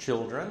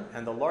children,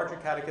 and the larger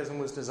catechism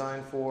was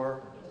designed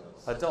for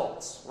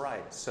Adults,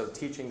 right. So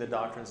teaching the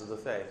doctrines of the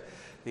faith.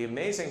 The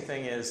amazing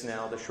thing is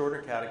now the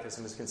shorter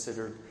catechism is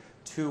considered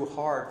too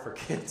hard for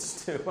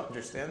kids to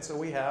understand, so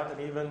we have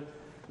an even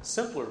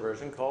simpler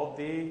version called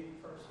the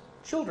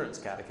Children's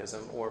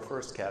Catechism or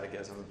First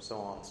Catechism, so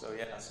on.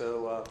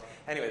 So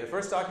anyway, the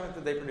first document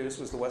that they produced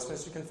was the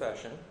Westminster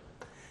Confession,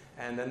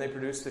 and then they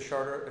produced the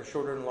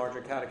shorter and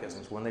larger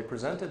catechisms. When they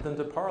presented them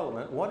to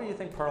Parliament, what do you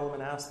think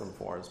Parliament asked them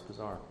for? It's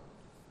bizarre.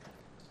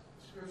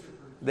 Scripture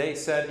proof. They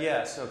said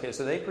yes. Okay,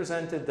 so they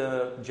presented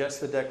just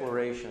the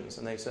declarations,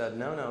 and they said,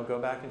 no, go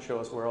back and show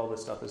us where all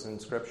this stuff is in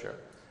Scripture.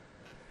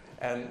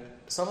 And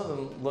some of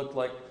them looked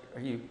like,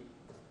 are you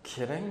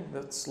kidding?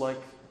 That's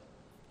like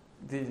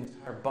the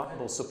entire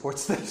Bible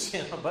supports this,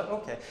 But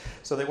okay,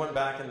 so they went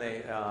back and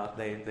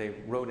they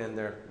wrote in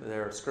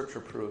their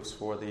Scripture proofs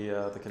for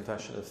the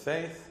Confession of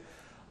Faith.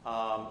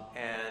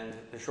 And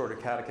the shorter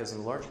catechism,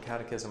 the larger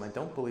catechism, I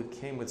don't believe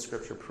came with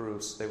Scripture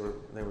proofs. They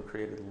were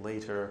created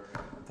later,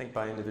 I think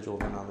by individual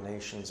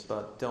denominations,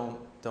 but don't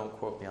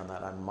quote me on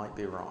that. I might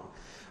be wrong.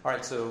 All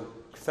right, so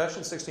Confession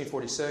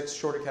 1646,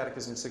 shorter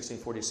catechism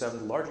 1647,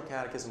 the larger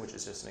catechism, which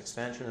is just an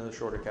expansion of the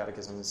shorter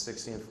catechism, is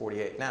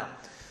 1648. Now,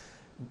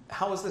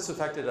 how has this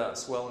affected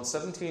us? Well, in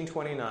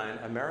 1729,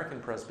 American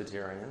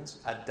Presbyterians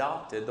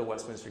adopted the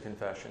Westminster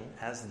Confession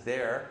as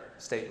their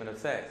statement of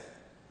faith.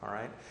 All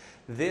right.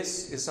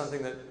 This is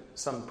something that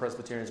some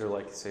Presbyterians are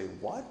like, say,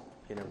 what?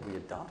 We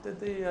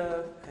adopted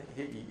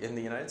in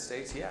the United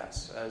States,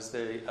 yes, as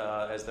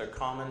their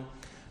common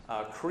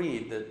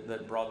creed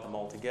that brought them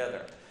all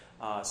together.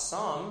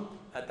 Some,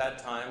 at that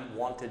time,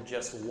 wanted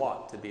just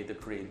what to be the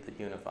creed that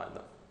unified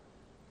them?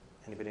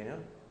 Anybody know?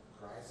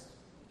 Christ.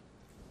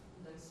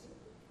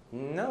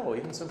 No,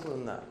 even simpler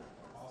than that.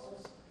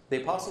 Apostles?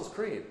 The Apostles'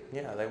 Creed.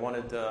 Yeah, they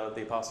wanted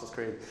the Apostles'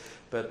 Creed.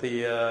 But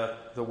the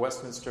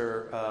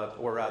Westminster,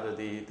 or rather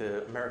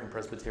the American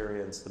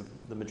Presbyterians,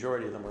 the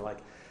majority of them were like,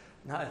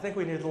 no, I think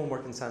we need a little more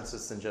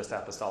consensus than just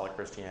apostolic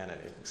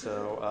Christianity.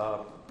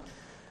 So,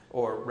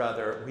 or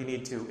rather, we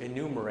need to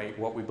enumerate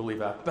what we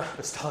believe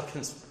apostolic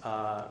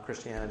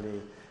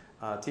Christianity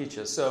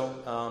teaches.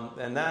 So,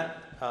 and that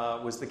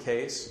was the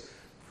case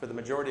for the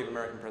majority of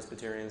American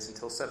Presbyterians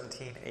until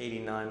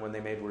 1789 when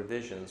they made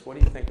revisions. What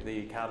do you think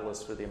the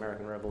catalyst for the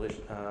American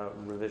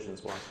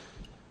revisions was?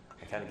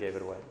 I kind of gave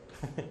it away.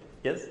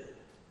 Yes?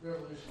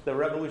 Revolution. The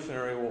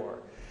Revolutionary War.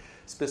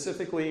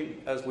 Specifically,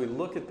 as we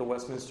look at the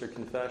Westminster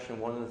Confession,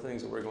 one of the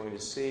things that we're going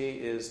to see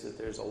is that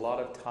there's a lot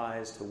of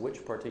ties to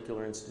which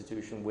particular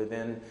institution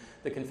within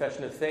the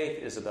Confession of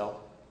Faith,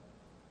 Isabel.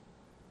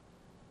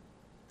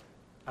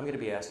 I'm going to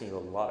be asking you a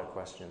lot of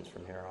questions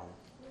from here on.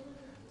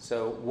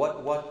 So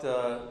what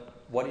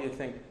do you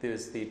think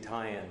is the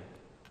tie-in?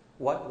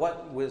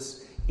 What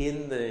was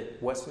in the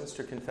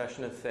Westminster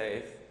Confession of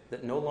Faith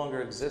that no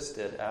longer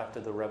existed after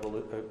the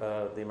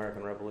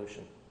American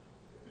Revolution?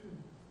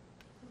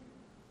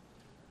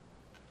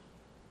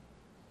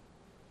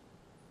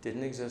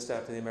 Didn't exist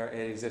after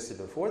it existed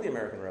before the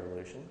American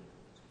Revolution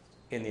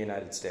in the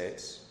United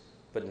States,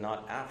 but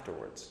not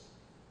afterwards.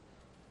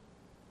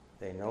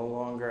 They no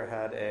longer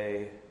had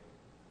a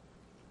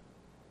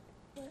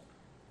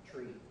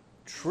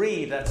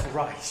tree, that's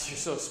right. You're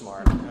so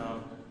smart.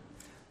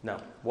 No.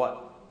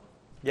 What?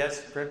 Yes,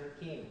 Fred?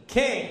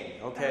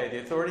 King. Okay, the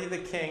authority of the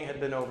king had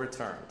been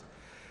overturned.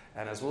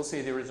 And as we'll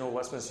see, the original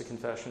Westminster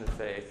Confession of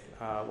Faith,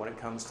 when it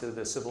comes to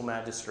the civil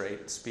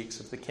magistrate, speaks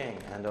of the king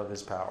and of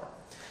his power.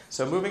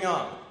 So moving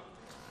on.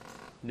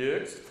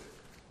 Next.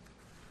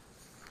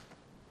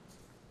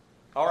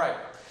 All right.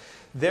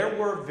 There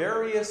were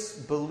various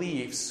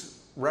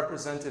beliefs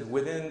represented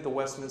within the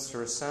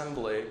Westminster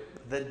Assembly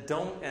that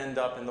don't end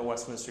up in the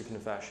Westminster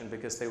Confession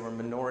because they were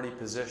minority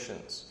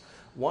positions.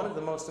 One of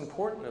the most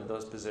important of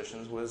those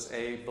positions was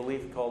a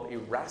belief called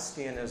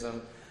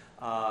Erastianism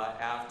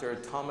after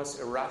Thomas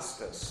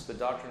Erastus, the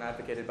doctrine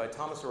advocated by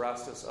Thomas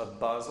Erastus of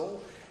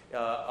Basel,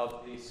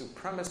 of the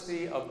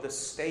supremacy of the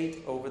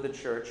state over the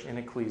church in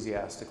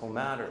ecclesiastical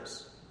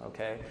matters.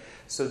 Okay?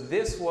 So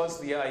this was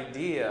the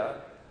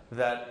idea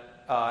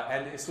that,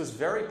 and this was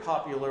very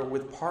popular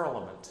with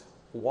Parliament.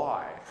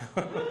 Why?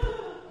 I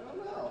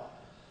don't know.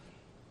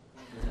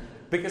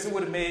 Because it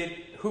would have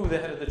made who the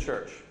head of the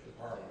church? The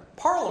Parliament.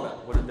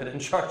 Parliament would have been in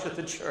charge of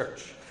the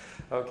church,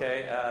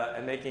 okay,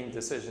 and making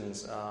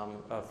decisions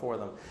for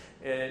them.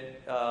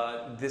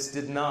 This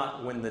did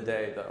not win the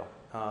day, though.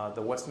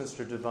 The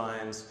Westminster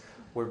Divines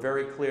were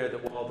very clear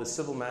that while the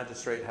civil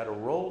magistrate had a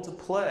role to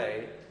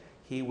play,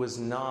 he was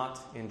not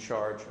in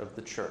charge of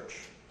the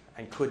church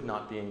and could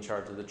not be in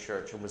charge of the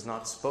church and was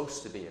not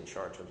supposed to be in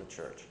charge of the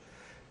church.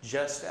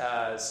 Just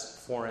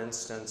as, for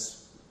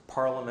instance,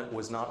 Parliament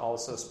was not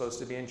also supposed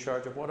to be in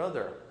charge of what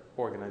other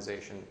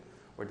organization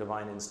or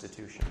divine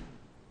institution?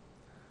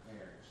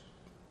 Marriage.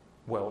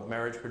 Well,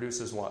 marriage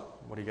produces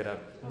what? What do you get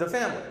out? The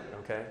family,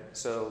 okay?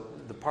 So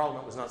the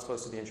Parliament was not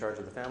supposed to be in charge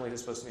of the family.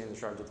 Who's supposed to be in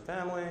charge of the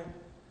family?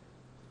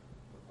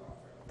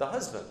 The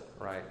husband,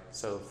 right?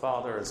 So the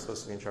father is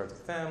supposed to be in charge of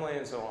the family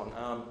and so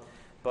on.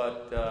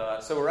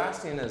 So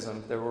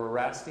Erastianism, there were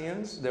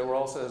Erastians. There were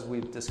also, as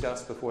we've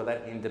discussed before,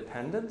 that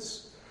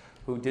independents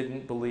who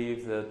didn't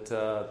believe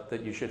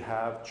that you should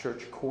have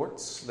church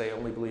courts. They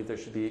only believed there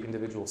should be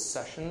individual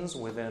sessions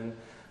within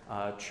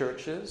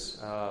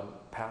churches,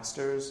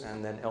 pastors,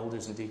 and then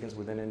elders and deacons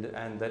within,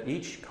 and that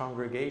each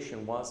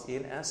congregation was,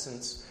 in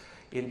essence,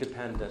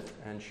 independent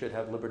and should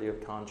have liberty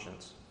of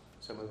conscience.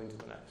 So moving to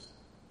the next.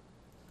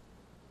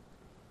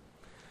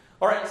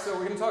 All right, so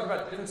we're going to talk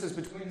about differences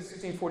between the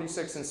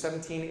 1646 and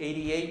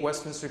 1788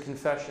 Westminster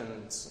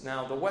Confessions.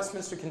 Now, the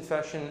Westminster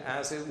Confession,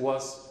 as it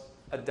was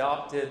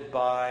adopted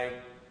by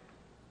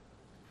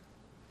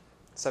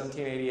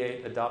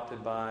 1788,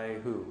 adopted by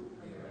who?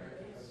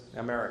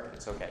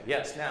 Americans. Okay,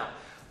 yes. Now,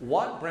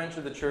 what branch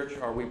of the church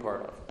are we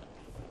part of?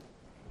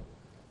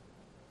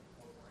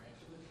 What branch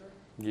of the church?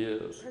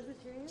 Yes.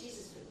 Presbyterian?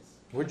 Jesus freaks.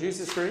 We're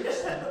Jesus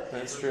freaks.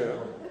 That's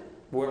true.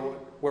 We're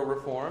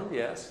Reformed,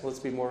 yes. Let's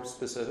be more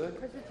specific.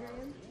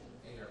 Presbyterian?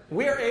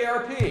 We're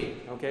ARP.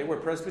 Okay, we're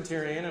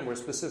Presbyterian, and we're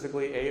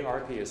specifically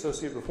ARP,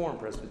 Associate Reformed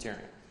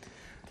Presbyterian.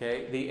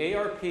 Okay, the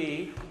ARP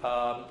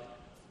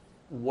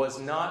was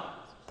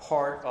not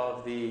part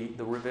of the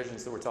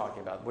revisions that we're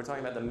talking about. We're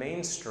talking about the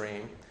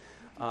mainstream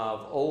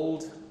of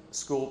old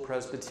school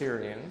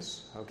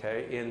Presbyterians,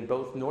 okay, in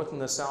both North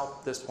and the South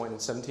at this point in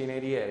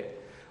 1788,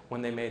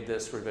 when they made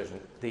this revision.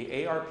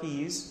 The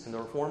ARPs and the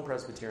Reformed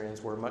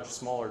Presbyterians were a much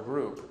smaller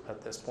group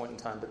at this point in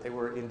time, but they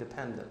were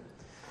independent.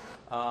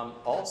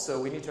 Also,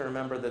 we need to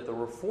remember that the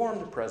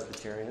Reformed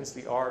Presbyterians,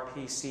 the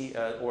RPC,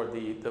 or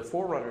the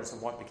forerunners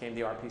of what became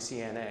the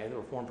RPCNA, the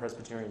Reformed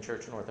Presbyterian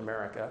Church in North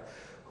America,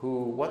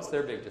 what's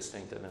their big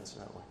distinctive,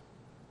 incidentally?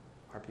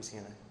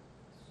 RPCNA?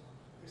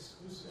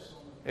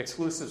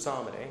 Exclusive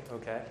psalmody,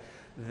 okay.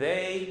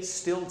 They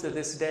still to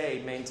this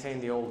day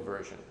maintain the old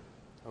version,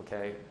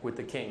 okay, with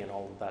the king and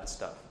all of that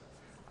stuff.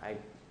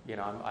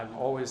 I'm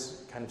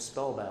always kind of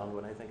spellbound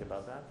when I think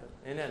about that, but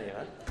in any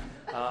event,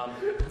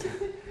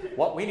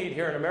 what we need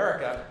here in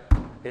America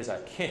is a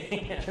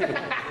king.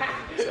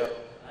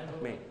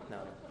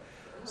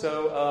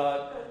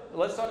 So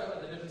let's talk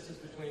about the differences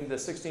between the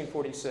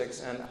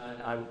 1646 and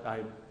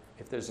I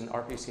if there's an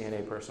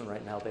RPCNA person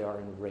right now, they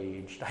are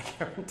enraged, I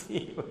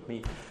guarantee you, with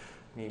me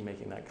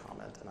making that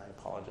comment, and I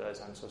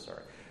apologize, I'm so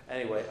sorry.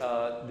 Anyway,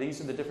 these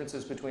are the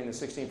differences between the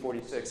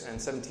 1646 and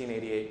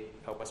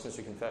 1788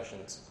 Westminster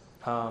Confessions.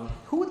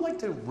 Who would like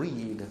to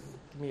read?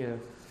 Give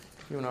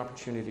you an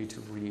opportunity to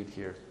read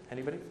here.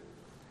 Anybody?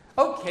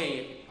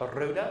 Okay,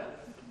 Rhoda.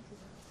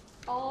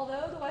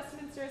 Although the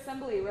Westminster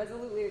Assembly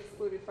resolutely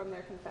excluded from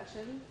their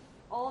confession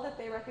all that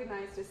they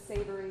recognized as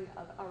savoring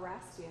of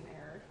Erastian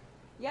error,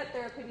 yet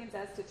their opinions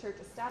as to church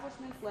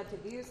establishments led to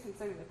views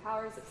concerning the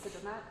powers of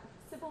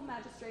civil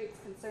magistrates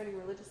concerning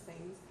religious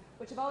things,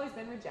 which have always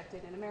been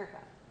rejected in America.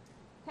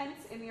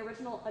 Hence, in the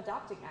original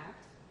Adopting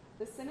Act,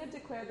 the Synod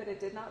declared that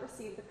it did not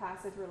receive the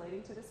passage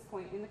relating to this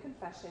point in the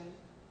confession,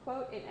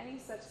 quote, in any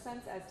such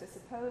sense as to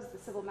suppose the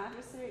civil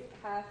magistrate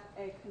hath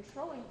a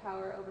controlling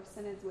power over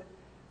synods with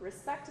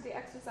respect to the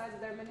exercise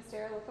of their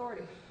ministerial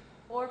authority,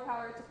 or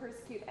power to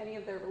persecute any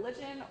of their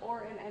religion,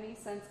 or in any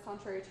sense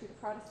contrary to the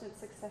Protestant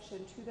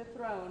succession to the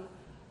throne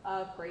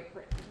of Great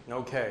Britain.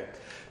 Okay,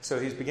 so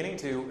he's beginning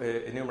to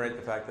enumerate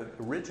the fact that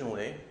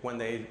originally, when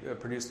they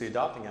produced the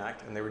Adopting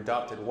Act, and they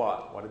adopted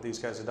what? What did these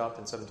guys adopt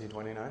in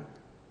 1729?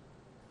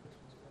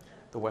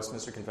 The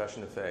Westminster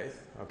Confession of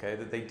Faith, okay,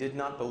 that they did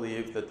not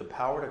believe that the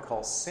power to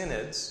call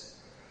synods,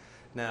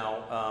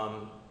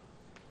 now,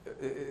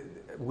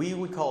 we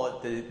would call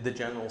it the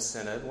General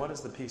Synod. What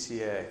does the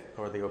PCA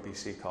or the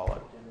OPC call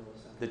it?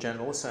 The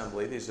General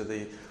Assembly. These are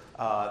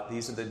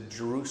the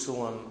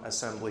Jerusalem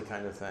Assembly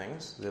kind of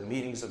things, the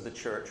meetings of the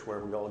church where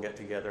we all get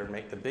together and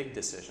make the big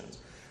decisions,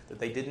 that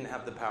they didn't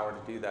have the power to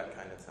do that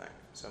kind of thing.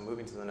 So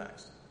moving to the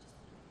next.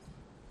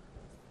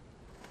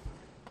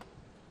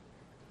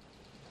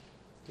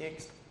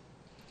 Next.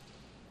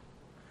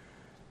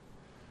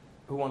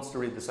 Who wants to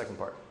read the second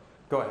part?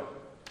 Go ahead.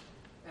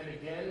 And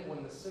again,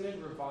 when the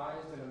Synod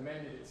revised and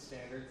amended its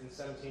standards in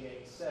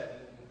 1787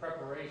 in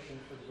preparation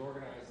for the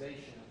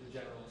organization of the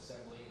General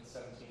Assembly in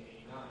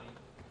 1789,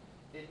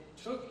 it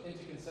took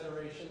into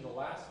consideration the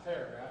last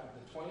paragraph of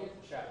the 20th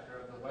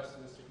chapter of the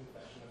Westminster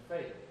Confession of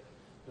Faith,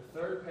 the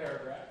third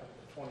paragraph of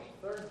the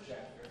 23rd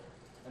chapter,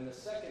 and the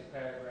second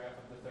paragraph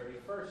of the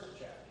 31st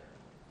chapter,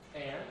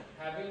 and,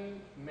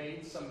 having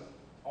made some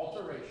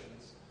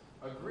alterations,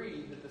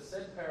 agreed that the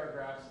said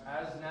paragraphs,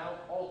 as now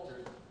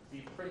altered,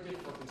 be printed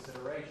for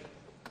consideration.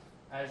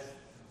 As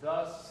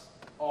thus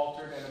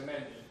altered and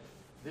amended,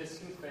 this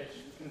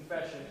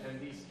confession and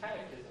these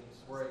catechisms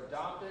were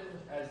adopted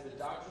as the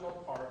doctrinal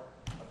part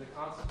of the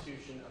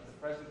Constitution of the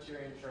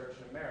Presbyterian Church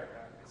in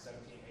America in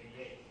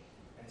 1788,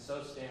 and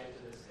so stand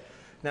to this day.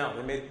 Now,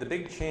 the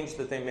big change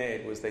that they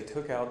made was they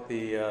took out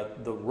the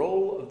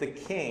role of the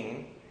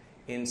king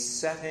in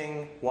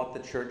setting what the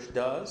church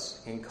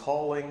does, in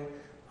calling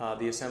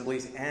the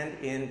assemblies, and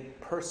in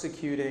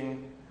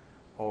persecuting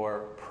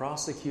or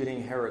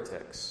prosecuting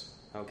heretics.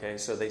 Okay,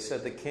 so they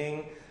said the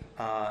king,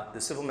 the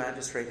civil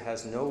magistrate,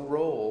 has no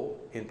role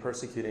in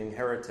persecuting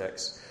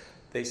heretics.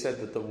 They said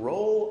that the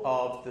role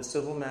of the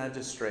civil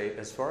magistrate,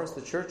 as far as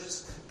the church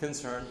is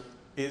concerned,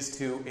 is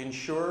to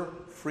ensure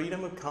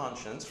freedom of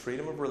conscience,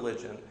 freedom of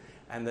religion,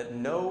 and that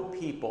no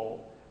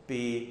people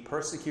be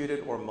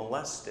persecuted or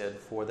molested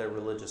for their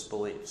religious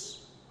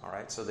beliefs. All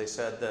right, so they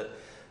said that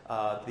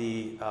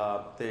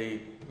the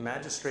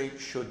magistrate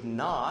should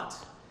not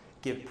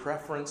give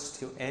preference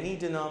to any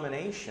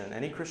denomination,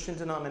 any Christian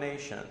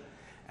denomination,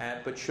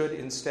 but should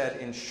instead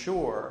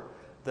ensure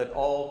that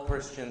all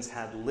Christians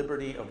had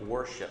liberty of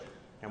worship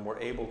and were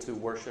able to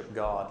worship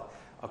God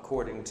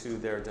according to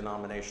their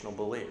denominational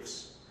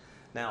beliefs.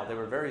 Now, they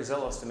were very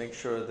zealous to make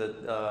sure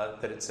that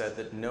it said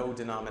that no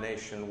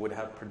denomination would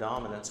have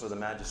predominance, or the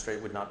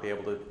magistrate would not be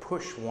able to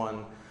push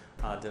one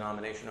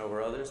denomination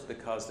over others,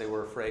 because they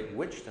were afraid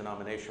which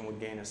denomination would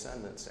gain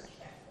ascendancy.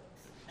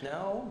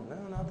 No,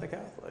 not the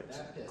Catholics.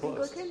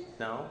 Close. Anglican?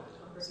 No.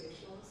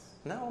 Congregationalists?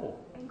 No.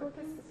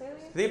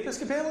 Episcopalian? The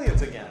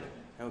Episcopalians again.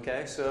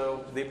 Okay,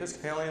 so the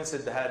Episcopalians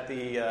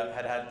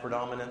had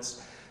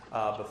predominance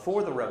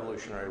before the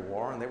Revolutionary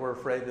War, and they were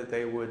afraid that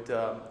they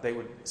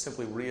would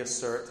simply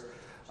reassert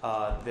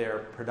their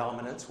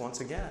predominance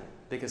once again,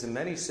 because in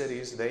many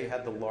cities they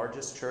had the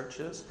largest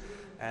churches,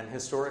 and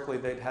historically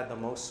they'd had the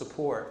most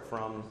support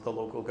from the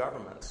local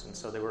governments, and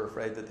so they were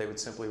afraid that they would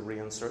simply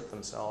reinsert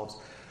themselves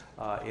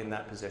in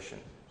that position.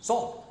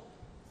 Saul.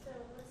 So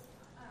what's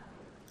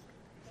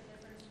the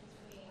difference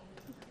between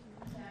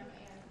them and the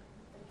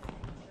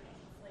Catholic Church?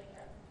 Like,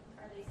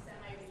 are they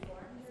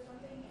semi-reformed or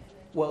something? And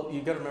then Well,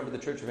 you've got to remember the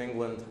Church of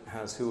England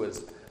has who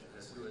is,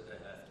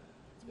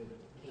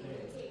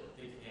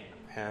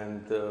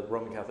 and the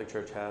Roman Catholic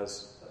Church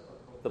has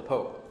the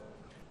Pope.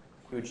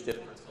 Huge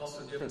difference.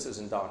 Also differences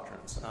in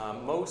doctrines.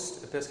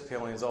 Most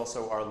Episcopalians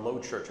also are low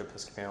church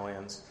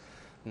Episcopalians,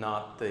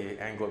 not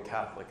the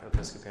Anglo-Catholic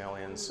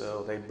Episcopalians.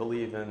 So they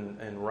believe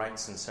in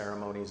rites and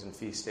ceremonies and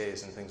feast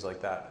days and things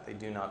like that. They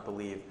do not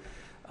believe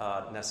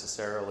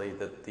necessarily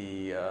that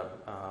the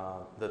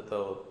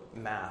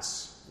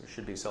Mass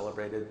should be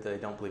celebrated. They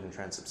don't believe in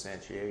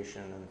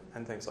transubstantiation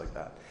and things like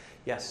that.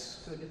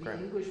 Yes? So do the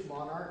Graham? English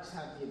monarchs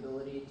have the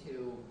ability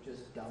to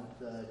just dump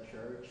the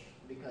church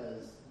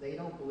because they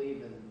don't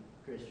believe in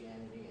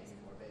Christianity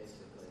anymore,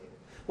 basically?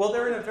 Well,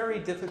 they're in a very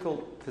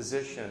difficult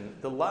position.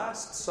 The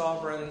last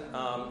sovereign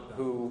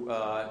who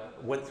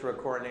went through a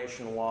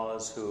coronation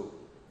was who?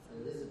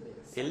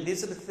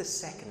 Elizabeth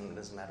II,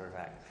 as a matter of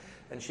fact.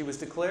 And she was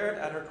declared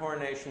at her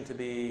coronation to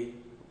be,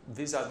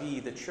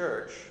 vis-a-vis the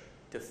church,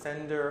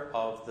 defender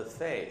of the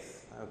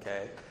faith,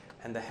 okay,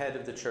 and the head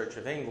of the Church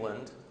of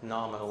England,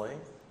 nominally,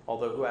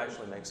 although who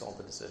actually makes all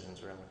the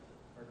decisions, really?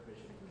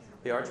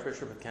 The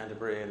Archbishop of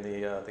Canterbury and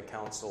the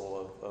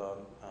Council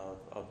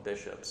of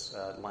Bishops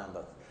at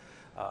Lambeth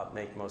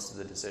make most of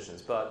the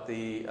decisions. But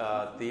the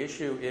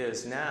issue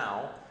is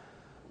now,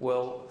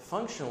 well,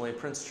 functionally,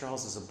 Prince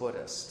Charles is a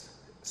Buddhist.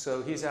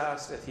 So he's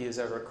asked if he is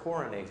ever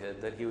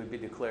coronated that he would be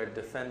declared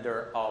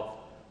defender of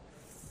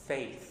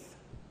faith,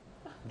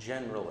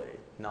 generally,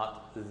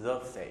 not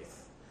the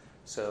faith.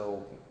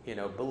 So,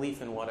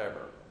 belief in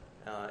whatever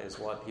is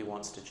what he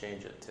wants to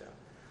change it to.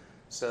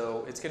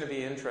 So it's going to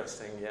be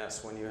interesting,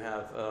 yes, when you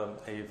have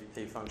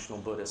a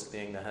functional Buddhist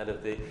being the head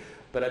of the.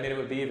 But I mean, it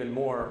would be even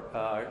more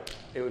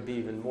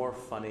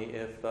funny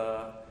if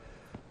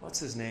what's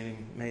his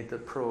name made the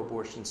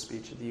pro-abortion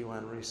speech at the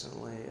UN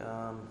recently.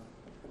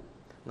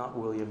 Not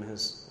William,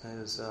 his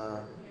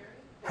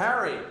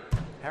Harry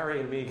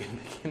and Meghan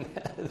became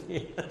the head of the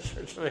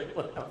Church of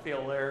England. That would be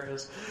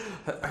hilarious.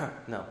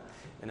 No,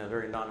 in a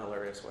very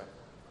non-hilarious way.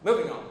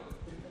 Moving on.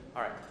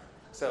 All right,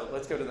 so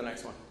let's go to the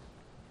next one.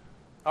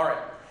 All right,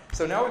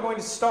 so now we're going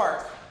to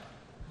start.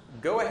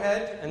 Go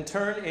ahead and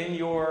turn in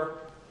your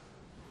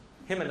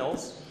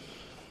hymnals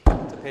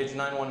to page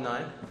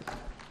 919.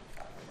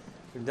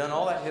 We've done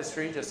all that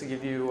history just to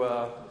give you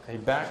a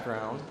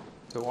background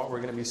to what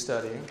we're going to be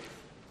studying.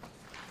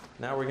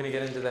 Now we're going to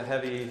get into the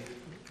heavy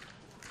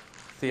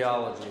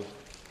theology.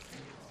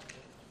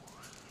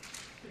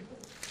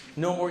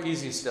 No more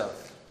easy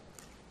stuff.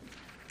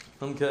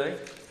 Okay?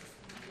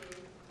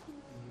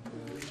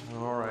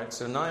 All right,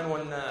 so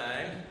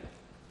 919.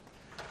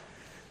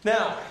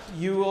 Now,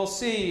 you will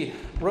see,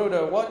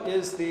 Rhoda, what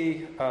is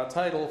the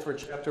title for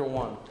chapter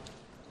 1?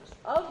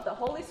 Of the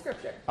Holy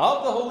Scripture.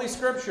 Of the Holy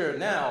Scripture.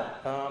 Now,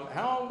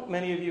 how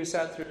many of you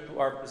sat through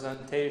our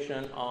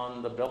presentation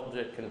on the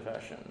Belgic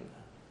Confession?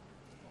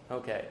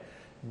 Okay.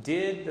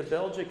 Did the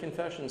Belgic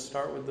Confession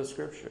start with the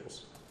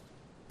Scriptures?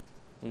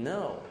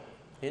 No.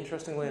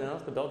 Interestingly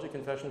enough, the Belgic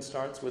Confession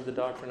starts with the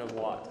doctrine of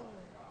what?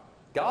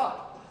 God.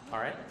 All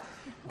right?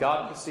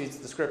 God precedes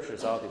the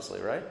Scriptures,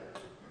 obviously, right?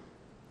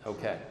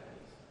 Okay.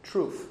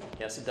 Truth.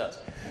 Yes, it does.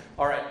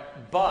 All right.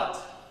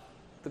 But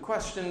the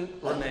question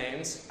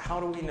remains, how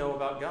do we know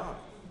about God?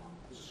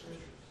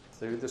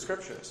 Through the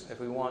Scriptures. If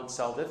we want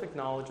salvific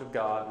knowledge of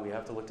God, we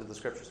have to look to the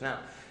Scriptures. Now,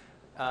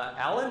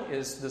 Alan,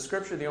 is the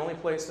Scripture the only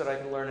place that I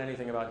can learn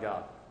anything about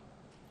God?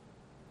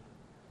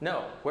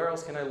 No. Where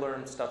else can I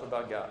learn stuff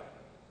about God?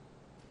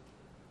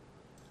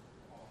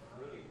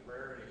 Really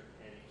rare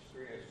and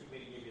experienced. You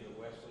may give you the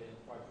Wesleyan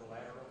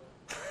quadrilateral.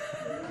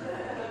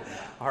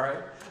 All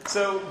right.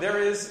 So there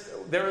is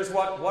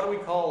what do we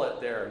call it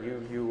there?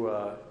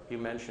 You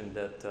mentioned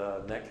it,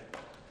 Nick.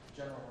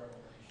 General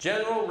revelation.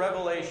 General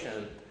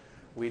revelation.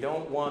 We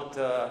don't want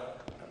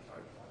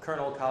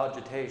kernel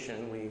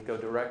cogitation. We go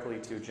directly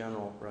to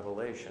general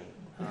revelation.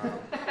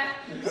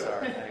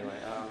 Sorry. Anyway,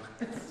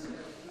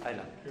 I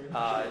know.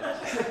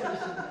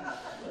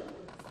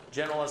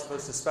 General as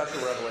opposed to special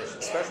revelation.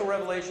 Special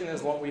revelation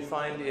is what we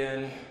find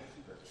in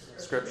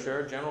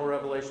Scripture. General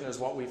revelation is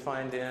what we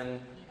find in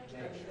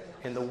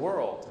the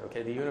world,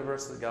 okay, the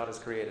universe that God has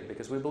created.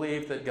 Because we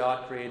believe that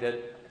God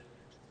created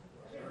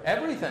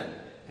everything.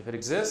 If it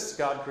exists,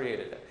 God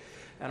created it.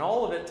 And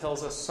all of it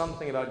tells us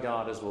something about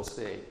God, as we'll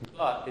see.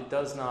 But it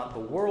does not, the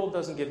world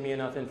doesn't give me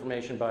enough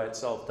information by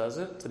itself, does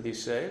it, to be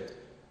saved?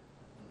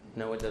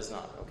 No, it does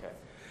not. Okay.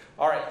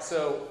 All right,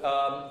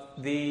 so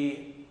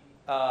the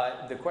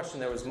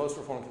question there was most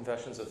Reformed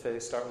confessions of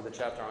faith start with a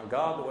chapter on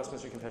God. The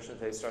Westminster Confession of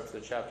Faith starts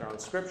with a chapter on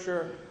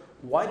Scripture.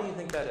 Why do you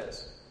think that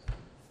is?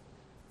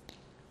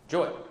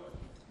 Joy.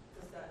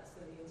 Because that's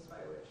the means by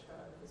which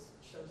God has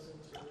chosen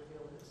to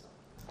reveal himself.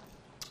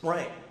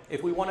 Right.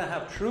 If we want to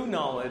have true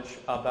knowledge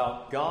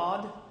about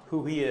God,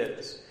 who he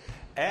is,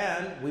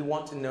 and we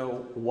want to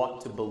know what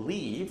to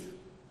believe,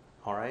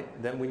 all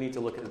right, then we need to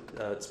look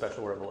at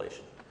special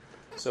revelation.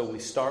 So we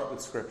start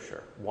with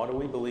Scripture. What do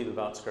we believe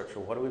about Scripture?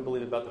 What do we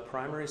believe about the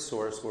primary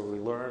source where we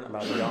learn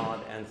about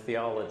God and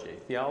theology?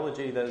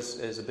 Theology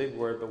is a big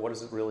word, but what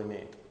does it really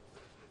mean?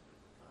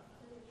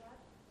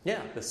 Yeah,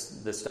 the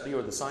study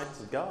or the science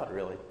of God,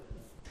 really.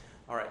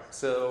 All right,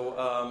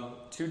 so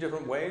two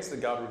different ways that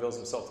God reveals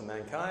himself to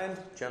mankind,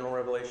 general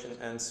revelation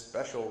and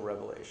special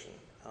revelation.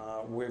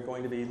 We're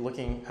going to be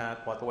looking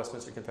at what the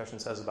Westminster Confession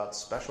says about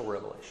special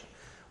revelation,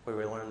 where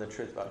we learn the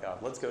truth about God.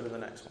 Let's go to the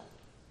next one.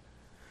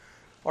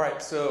 All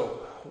right,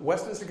 so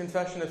Westminster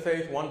Confession of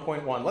Faith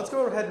 1.1. Let's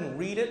go ahead and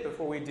read it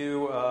before we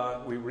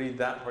read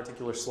that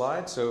particular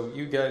slide. So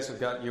you guys have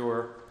got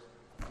your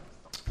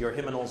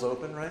hymnals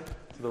open, right?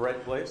 To the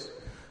right place.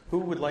 Who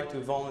would like to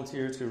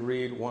volunteer to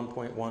read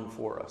 1.1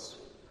 for us?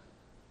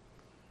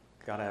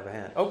 Gotta have a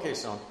hand. Okay,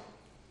 son.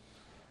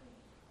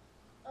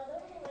 Although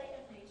the light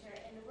of nature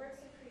and the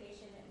works of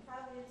creation and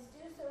providence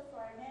do so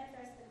far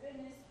manifest the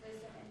goodness,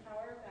 wisdom, and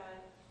power of God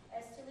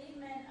as to leave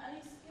men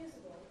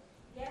unexcusable,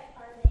 yet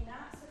are they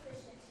not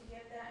sufficient to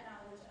give that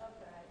knowledge of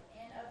God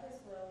and of his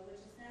will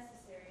which is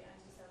necessary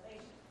unto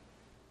salvation.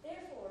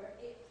 Therefore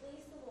it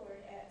pleased the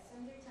Lord at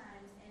sundry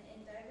times and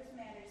in divers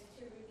manners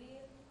to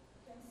reveal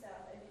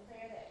himself and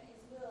declare that his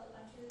will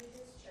unto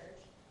his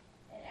church,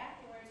 and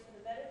afterwards for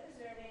the better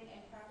preserving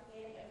and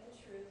propagating of the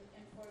truth,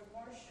 and for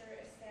more sure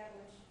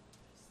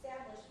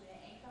establishment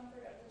and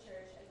comfort of the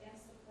church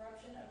against the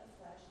corruption of the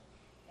flesh,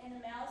 and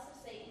the malice of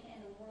Satan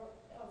and the world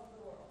of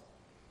the world,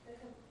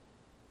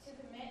 to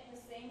commit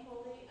the same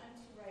wholly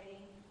unto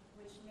writing,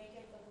 which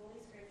maketh the Holy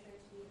Scripture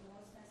to be the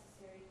most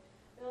necessary,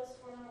 those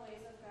former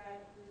ways of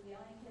God,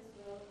 revealing his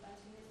will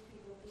unto his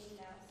people, being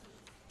now ceased.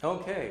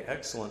 Okay,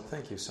 excellent.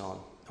 Thank you, son.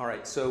 All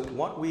right, so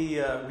what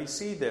we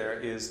see there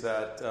is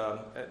that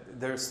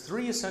there's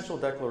three essential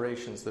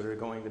declarations that are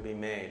going to be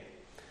made.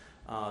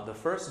 The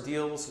first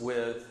deals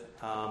with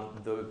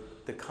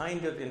the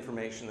kind of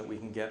information that we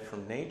can get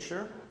from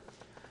nature,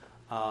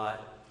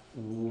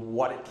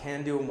 what it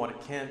can do and what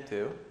it can't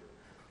do.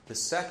 The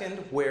second,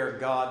 where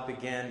God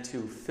began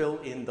to fill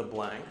in the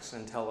blanks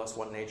and tell us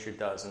what nature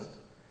doesn't.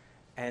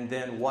 And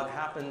then what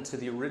happened to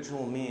the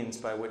original means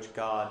by which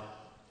God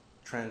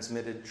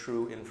transmitted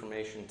true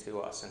information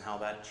to us and how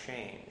that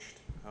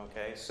changed.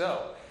 Okay,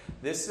 so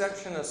this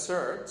section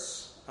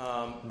asserts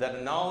that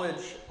a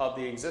knowledge of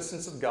the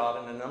existence of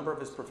God and a number of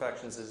his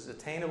perfections is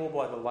attainable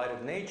by the light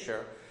of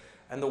nature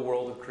and the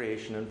world of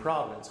creation and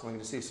providence. We're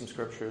going to see some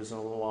scriptures in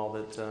a little while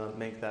that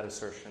make that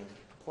assertion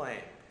plain.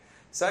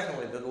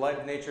 Secondly, that the light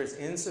of nature is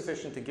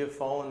insufficient to give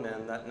fallen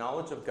men that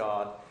knowledge of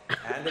God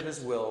and of his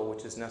will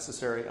which is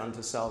necessary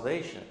unto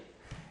salvation.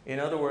 In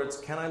other words,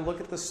 can I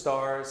look at the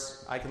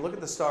stars? I can look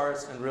at the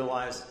stars and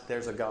realize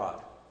there's a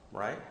God,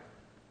 right?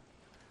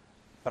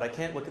 But I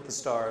can't look at the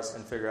stars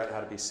and figure out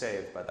how to be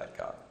saved by that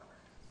God.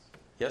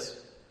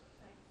 Yes?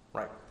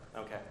 Right.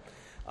 Okay.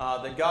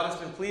 That God has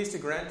been pleased to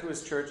grant to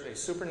his church a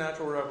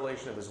supernatural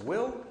revelation of his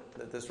will,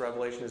 that this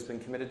revelation has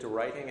been committed to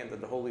writing, and that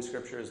the Holy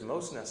Scripture is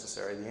most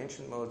necessary, the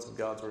ancient modes of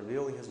God's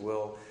revealing his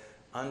will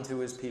unto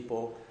his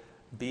people,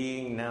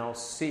 being now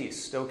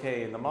ceased.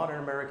 Okay, in the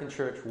modern American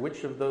church,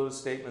 which of those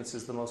statements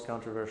is the most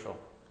controversial?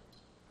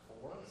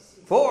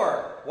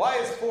 4. Why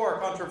is 4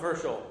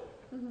 controversial?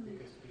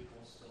 Because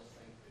people still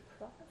think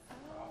that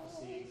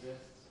prophecy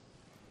exists.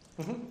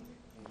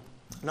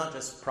 Mm-hmm. Not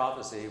just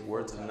prophecy,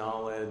 words of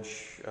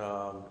knowledge,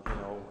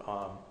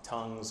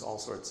 tongues, all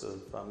sorts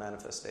of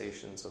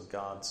manifestations of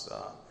God's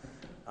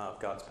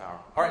power.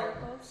 All right,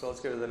 so let's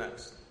go to the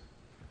next.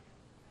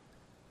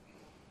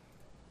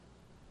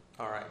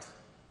 All right.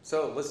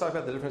 So let's talk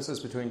about the differences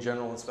between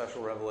general and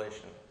special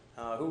revelation.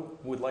 Who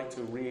would like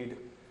to read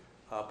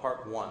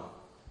part 1?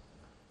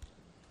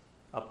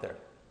 Up there.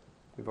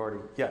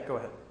 Go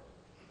ahead.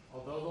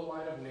 Although the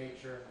light of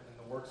nature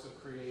and the works of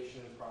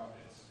creation and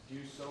providence do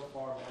so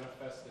far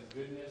manifest the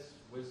goodness,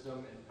 wisdom,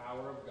 and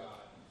power of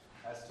God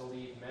as to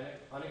leave men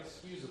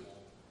unexcusable,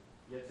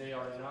 yet they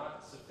are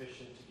not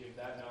sufficient to give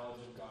that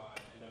knowledge of God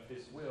and of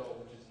his will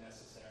which is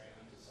necessary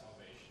unto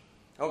salvation.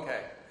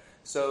 Okay,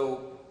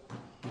 so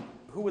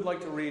who would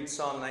like to read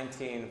Psalm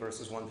 19,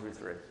 verses 1 through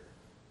 3?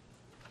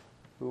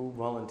 Who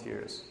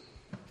volunteers?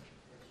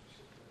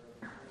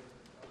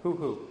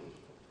 Who?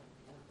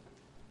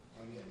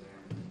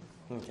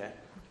 Okay.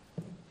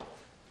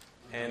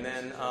 And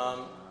then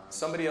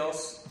somebody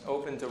else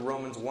open to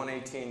Romans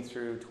 1:18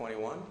 through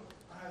 21?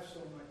 I have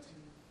Psalm 19.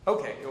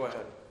 Okay, go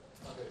ahead.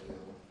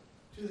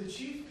 To the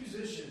chief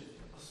musician,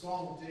 a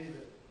psalm of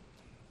David.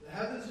 The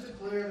heavens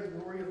declare the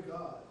glory of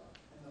God,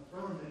 and the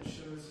firmament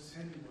shows his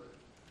handiwork.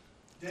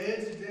 Day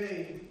unto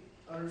day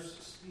utters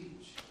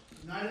speech.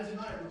 Night unto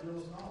night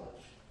reveals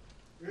knowledge.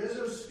 There is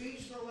no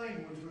speech nor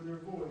language where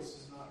their voice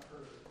is not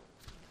heard.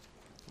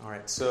 All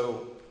right,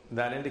 so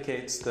that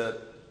indicates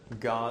that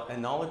God, a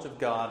knowledge of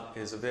God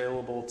is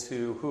available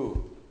to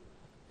who?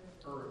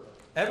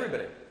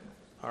 Everybody.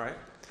 All right.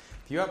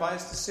 If you have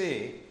eyes to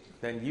see,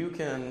 then you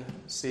can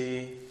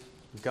see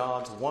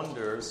God's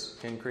wonders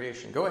in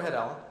creation. Go ahead,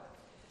 Alan.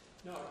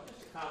 No,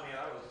 just a comment.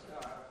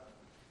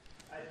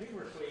 I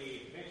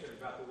humorously mentioned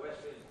about the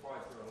Wesleyan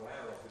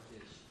quadrilateral, which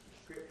is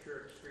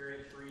scripture,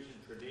 experience, reason,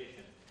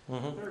 tradition.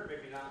 Mm-hmm. Third,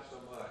 maybe not so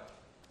much.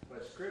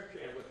 But scripture,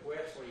 and with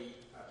Wesley,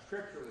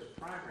 scripture was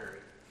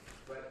primary.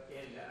 But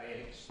in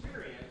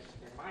experience,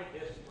 in my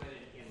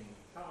discipline in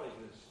college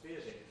was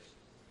physics,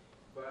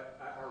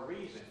 but or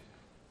reason,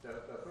 the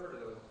third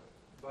of those.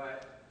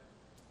 But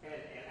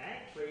and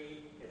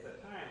actually at the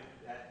time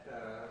that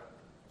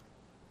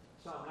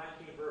Psalm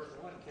 19 verse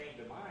 1 came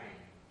to mind.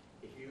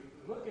 If you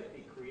look at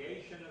the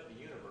creation of the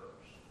universe,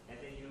 and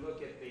then you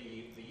look at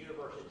the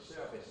universe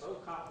itself, it's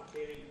so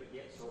complicated but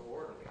yet so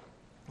orderly.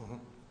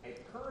 Mm-hmm. A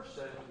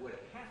person would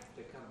have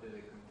to come to the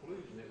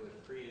conclusion that it was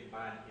created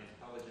by an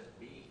intelligent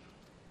being.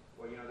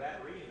 Well,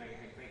 that reasoning,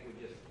 I think, would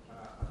just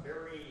a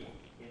very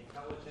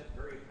intelligent,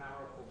 very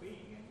powerful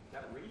being, and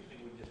that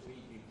reasoning would just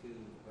lead you to,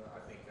 I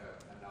think, a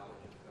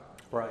knowledge of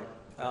God. Right.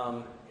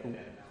 And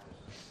that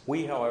analysis.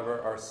 We,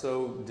 however, are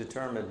so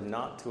determined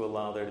not to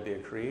allow there to be a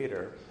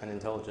creator, an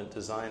intelligent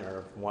designer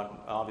of what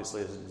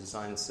obviously is a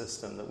design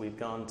system, that we've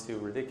gone to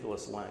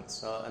ridiculous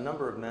lengths. A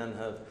number of men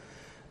have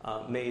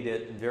made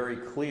it very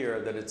clear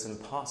that it's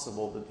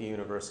impossible that the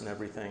universe and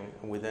everything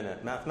within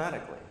it,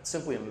 mathematically, it's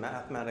simply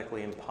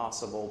mathematically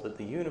impossible that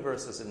the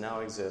universe as it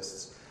now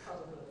exists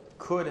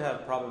could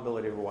have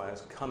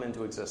probability-wise come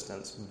into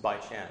existence by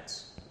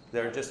chance.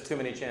 There are just too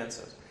many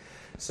chances.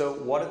 So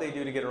what do they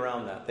do to get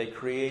around that? They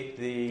create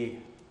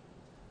Graham?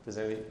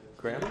 The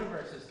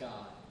universe is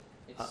God.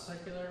 It's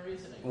circular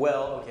reasoning.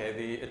 Well, okay,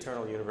 the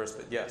eternal universe,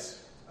 but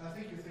yes. I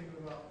think you're thinking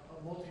about a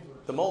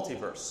multiverse. The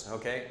multiverse,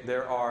 okay?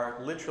 There are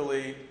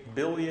literally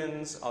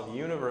billions of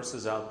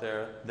universes out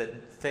there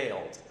that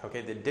failed,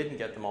 okay, that didn't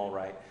get them all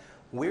right.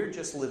 We're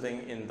just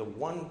living in the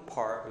one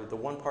part of the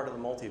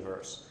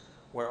multiverse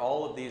where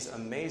all of these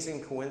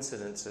amazing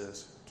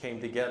coincidences came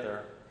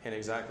together in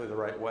exactly the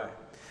right way.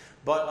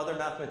 But other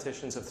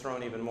mathematicians have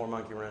thrown even more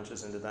monkey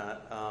wrenches into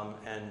that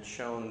and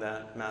shown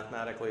that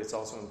mathematically it's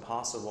also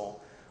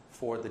impossible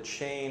for the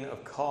chain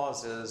of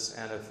causes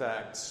and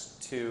effects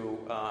to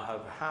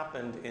have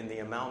happened in the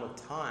amount of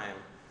time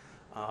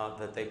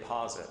that they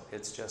posit.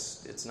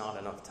 It's not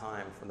enough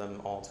time for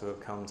them all to have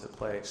come to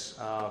place.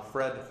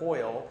 Fred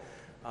Hoyle,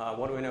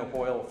 what do we know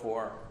Hoyle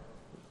for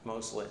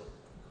mostly?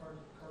 Card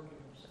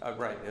games.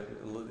 Right,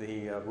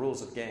 the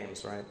rules of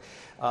games, right?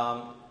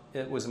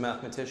 It was a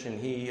mathematician.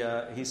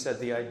 He said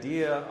the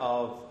idea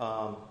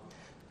of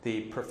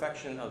the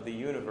perfection of the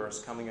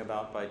universe coming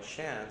about by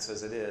chance,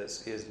 as it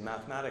is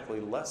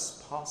mathematically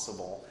less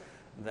possible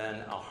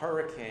than a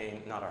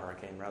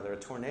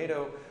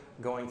tornado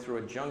going through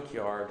a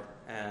junkyard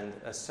and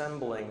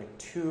assembling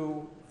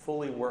two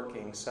fully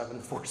working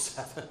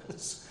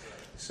 747s.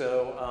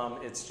 So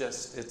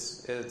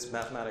it's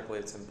mathematically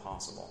it's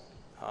impossible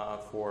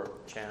for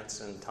chance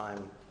and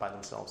time by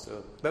themselves.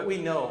 But we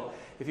know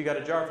if you got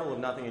a jar full of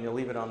nothing and you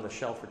leave it on the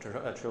shelf for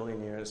a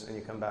trillion years and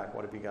you come back,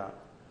 what have you got?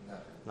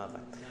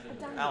 Nothing.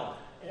 Alan.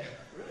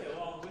 Really,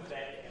 along with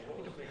that, and what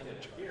was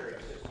mentioned here,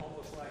 it's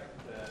almost like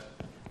the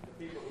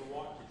people who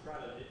want to try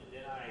to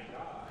deny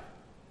God,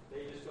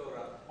 they just go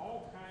to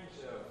all kinds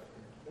of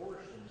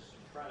proportions to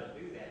try to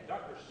do that.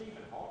 Dr.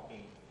 Stephen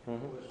Hawking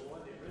was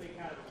one that really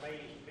kind of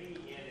amazed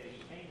me in that he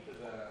came to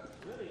the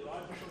really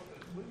logical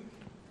conclusion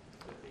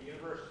that the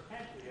universe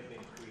had to have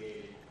been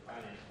created by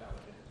an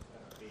intelligent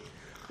being.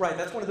 Right,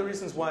 that's one of the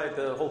reasons why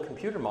the whole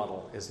computer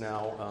model is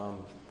now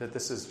that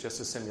this is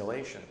just a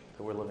simulation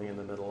that we're living in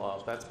the middle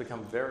of. That's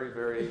become very,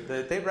 very...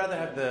 They'd rather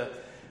have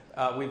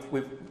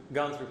we've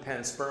gone through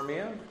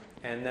panspermia,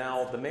 and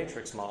now the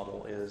matrix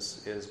model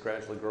is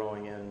gradually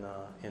growing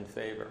in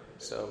favor.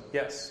 So,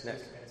 yes,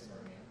 Nick.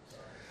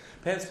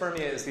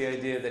 Panspermia is the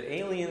idea that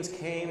aliens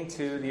came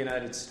to the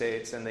United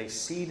States and they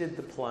seeded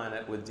the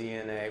planet with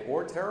DNA,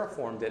 or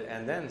terraformed it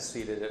and then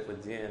seeded it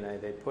with DNA.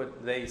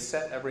 They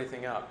set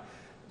everything up.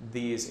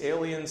 these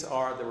aliens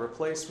are the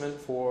replacement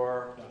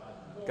for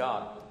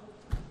God.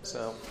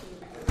 So,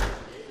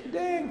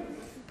 dang.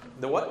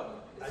 The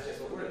what? I said,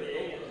 well, where do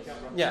the aliens come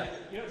from? Yeah.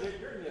 You know,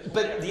 during this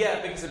But last-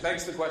 yeah, because it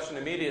begs the question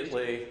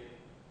immediately,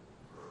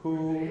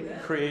 who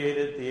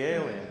created the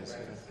aliens?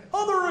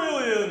 Other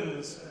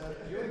aliens!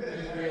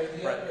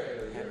 Right.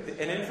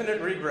 An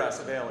infinite regress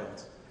of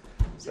aliens.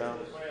 So,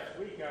 This last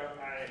week, I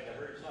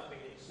heard something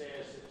that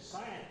says that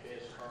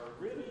scientists are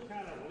really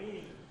kind of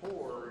leaning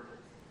toward,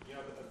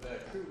 the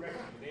true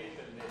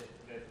recognition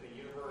that the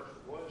universe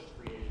was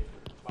created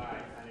by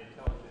an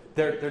intelligent.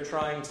 they're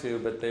trying to,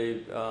 but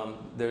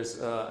there's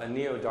a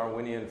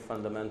neo-Darwinian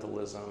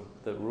fundamentalism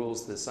that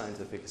rules the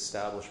scientific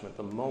establishment.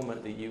 The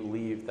moment that you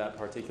leave that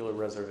particular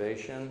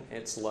reservation,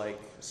 it's like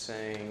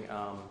saying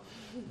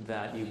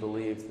that you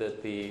believe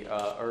that the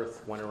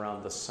Earth went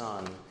around the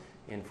sun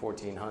in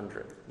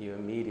 1400. You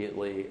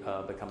immediately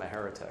become a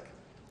heretic.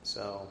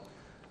 So,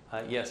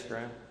 yes,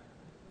 Graham?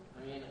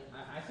 I mean,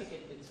 I think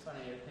it's funny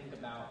to think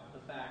about the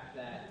fact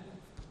that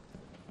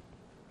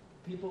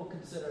people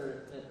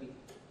consider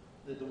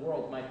that the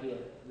world might be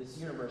this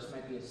universe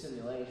might be a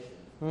simulation.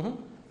 Mm-hmm.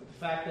 But the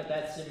fact that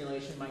that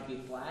simulation might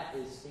be flat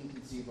is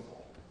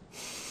inconceivable.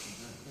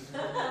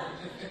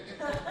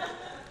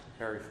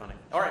 Very funny.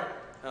 All right.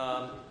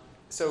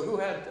 So who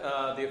had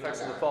the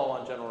effects of the fall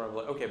on general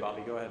revelation? Okay,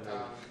 Bobby, go ahead.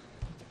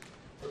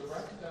 For the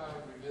wrath of God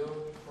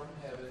revealed from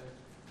heaven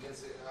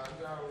against the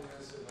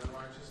ungodliness and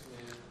unrighteous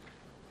men,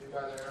 who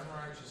by their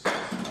unrighteousness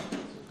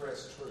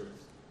suppress truth.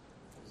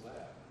 What was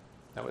that?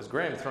 That was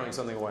Graham throwing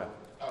something away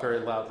Oh. very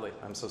loudly.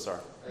 I'm so sorry.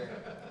 Okay.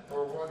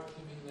 Or what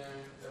can be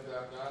known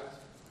about God's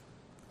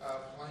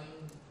plan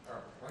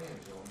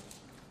to him?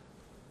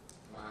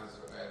 My eyes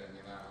are adding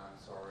an eye,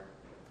 sorry.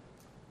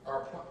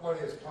 Or what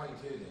is plain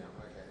to them?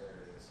 Okay,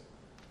 there it is.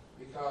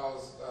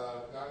 Because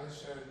God has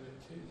shown it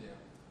to them.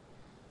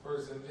 For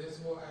his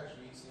invisible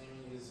attributes,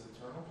 namely his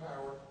eternal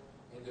power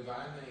and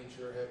divine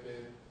nature, have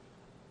been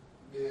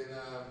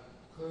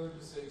clearly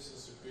perceived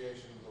since the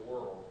creation of the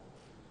world,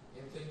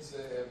 in things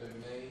that have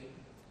been made,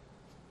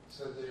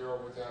 so they are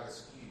without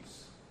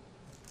excuse.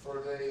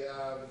 For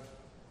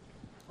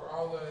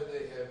although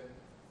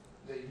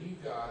they knew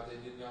God, they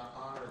did not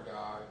honor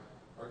God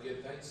or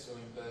give thanks to him,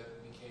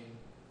 but became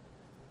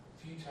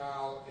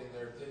futile in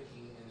their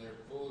thinking, and their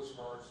foolish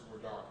hearts were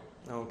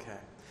darkened. Okay.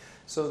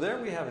 So there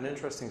we have an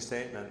interesting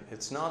statement.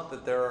 It's not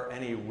that there are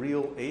any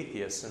real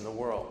atheists in the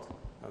world,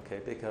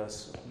 okay,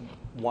 because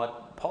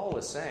what Paul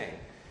is saying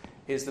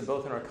is that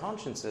both in our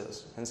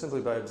consciences and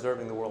simply by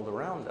observing the world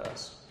around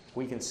us,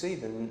 we can see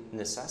the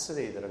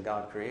necessity that a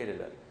God created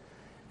it.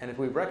 And if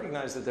we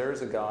recognize that there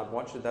is a God,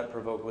 what should that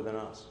provoke within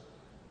us?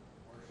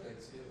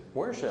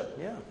 Worship,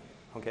 yeah.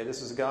 Okay,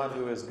 this is a God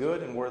who is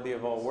good and worthy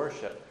of all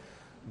worship.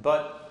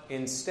 But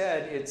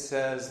instead, it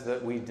says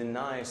that we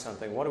deny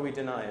something. What do we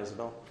deny,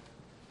 Isabel?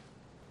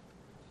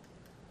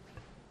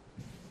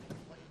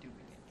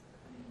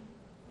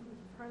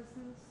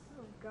 Presence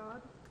of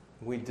God.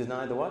 We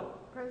deny the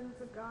what?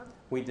 Presence of God.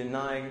 We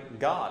deny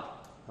God.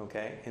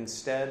 Okay.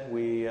 Instead,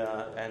 we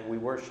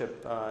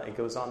worship. It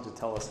goes on to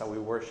tell us how we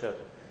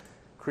worship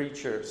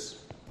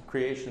creatures,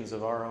 creations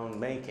of our own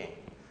making,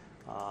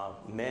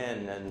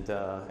 men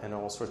and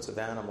all sorts of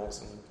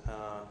animals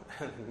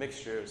and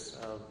mixtures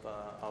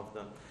of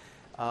them.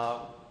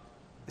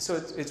 So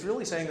it's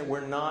really saying that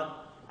we're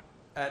not,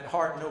 at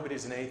heart,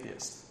 nobody's an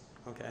atheist.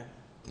 Okay.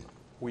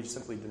 We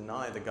simply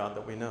deny the God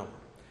that we know.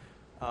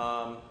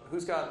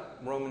 Who's got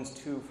Romans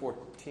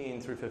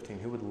 2:14 through 15?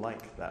 Who would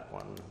like that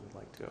one? Who would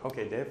like to?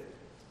 Okay, Dave.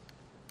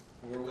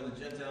 For when the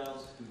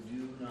Gentiles who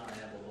do not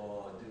have a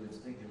law do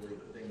instinctively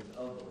the things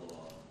of the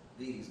law,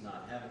 these,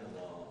 not having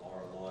a law,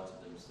 are a law to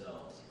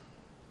themselves,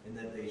 in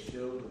that they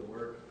show the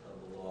work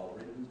of the law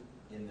written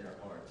in their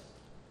hearts,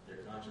 their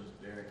conscience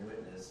bearing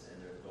witness,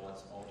 and their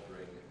thoughts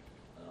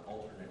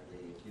alternately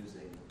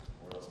accusing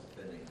or else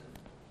defending them.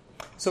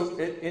 So,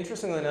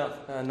 interestingly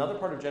enough, another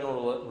part of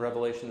general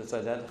revelation that's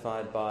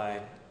identified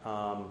by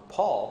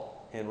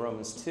Paul in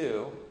Romans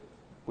 2,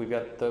 we've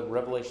got the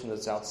revelation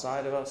that's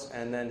outside of us,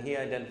 and then he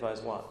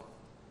identifies what?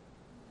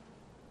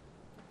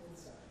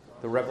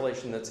 The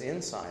revelation that's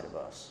inside of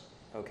us.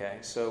 Okay,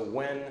 so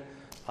when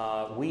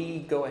we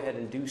go ahead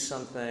and do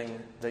something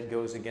that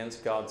goes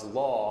against God's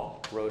law,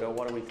 Rhoda,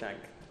 what do we think?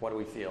 What do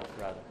we feel,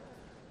 rather?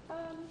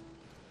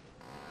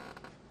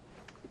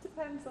 It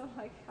depends on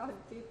how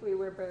deeply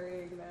we're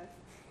burying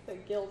the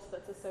guilt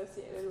that's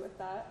associated with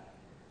that.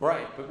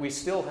 Right, but we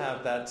still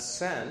have that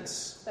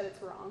sense that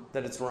it's wrong.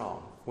 That it's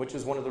wrong, which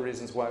is one of the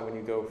reasons why when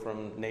you go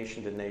from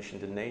nation to nation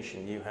to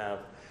nation, you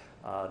have,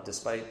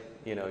 despite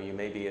you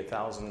may be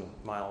 1,000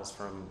 miles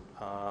from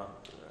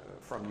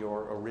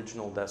your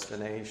original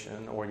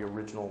destination or your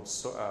original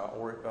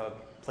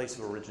place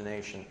of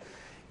origination,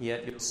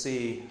 yet you'll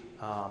see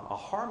a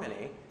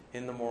harmony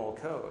in the moral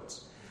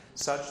codes,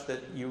 such that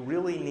you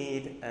really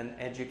need an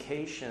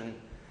education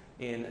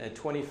in a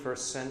 21st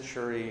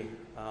century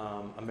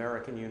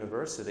American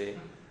university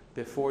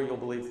before you'll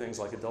believe things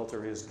like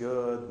adultery is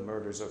good,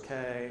 murder's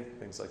okay,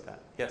 things like that.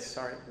 Yes,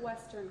 sorry?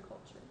 Western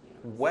culture.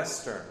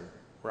 Western.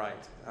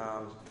 Right.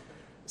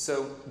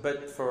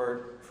 But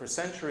for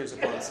centuries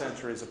upon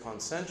centuries upon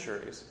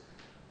centuries,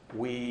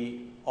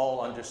 we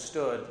all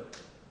understood,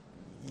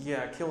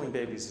 yeah, killing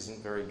babies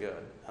isn't very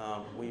good.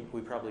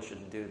 We probably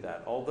shouldn't do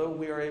that. Although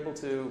we are able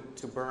to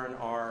burn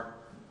our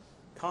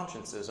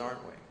consciences,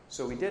 aren't we?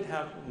 So we did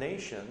have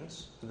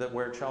nations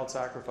where child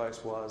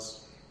sacrifice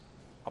was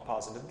a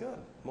positive good,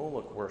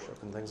 Moloch worship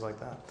and things like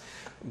that.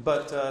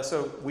 But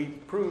so we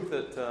proved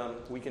that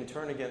we can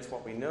turn against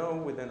what we know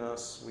within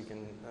us. We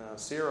can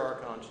sear our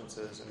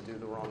consciences and do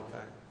the wrong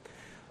thing.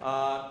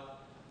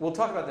 We'll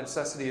talk about the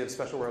necessity of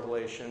special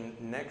revelation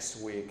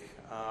next week.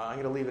 I'm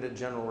going to leave it at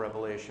general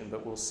revelation,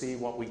 but we'll see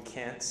what we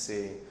can't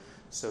see,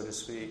 so to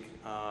speak,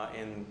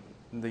 in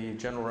the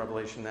general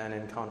revelation and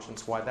in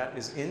conscience, why that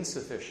is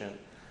insufficient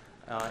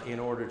in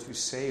order to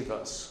save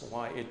us,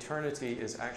 why eternity is actually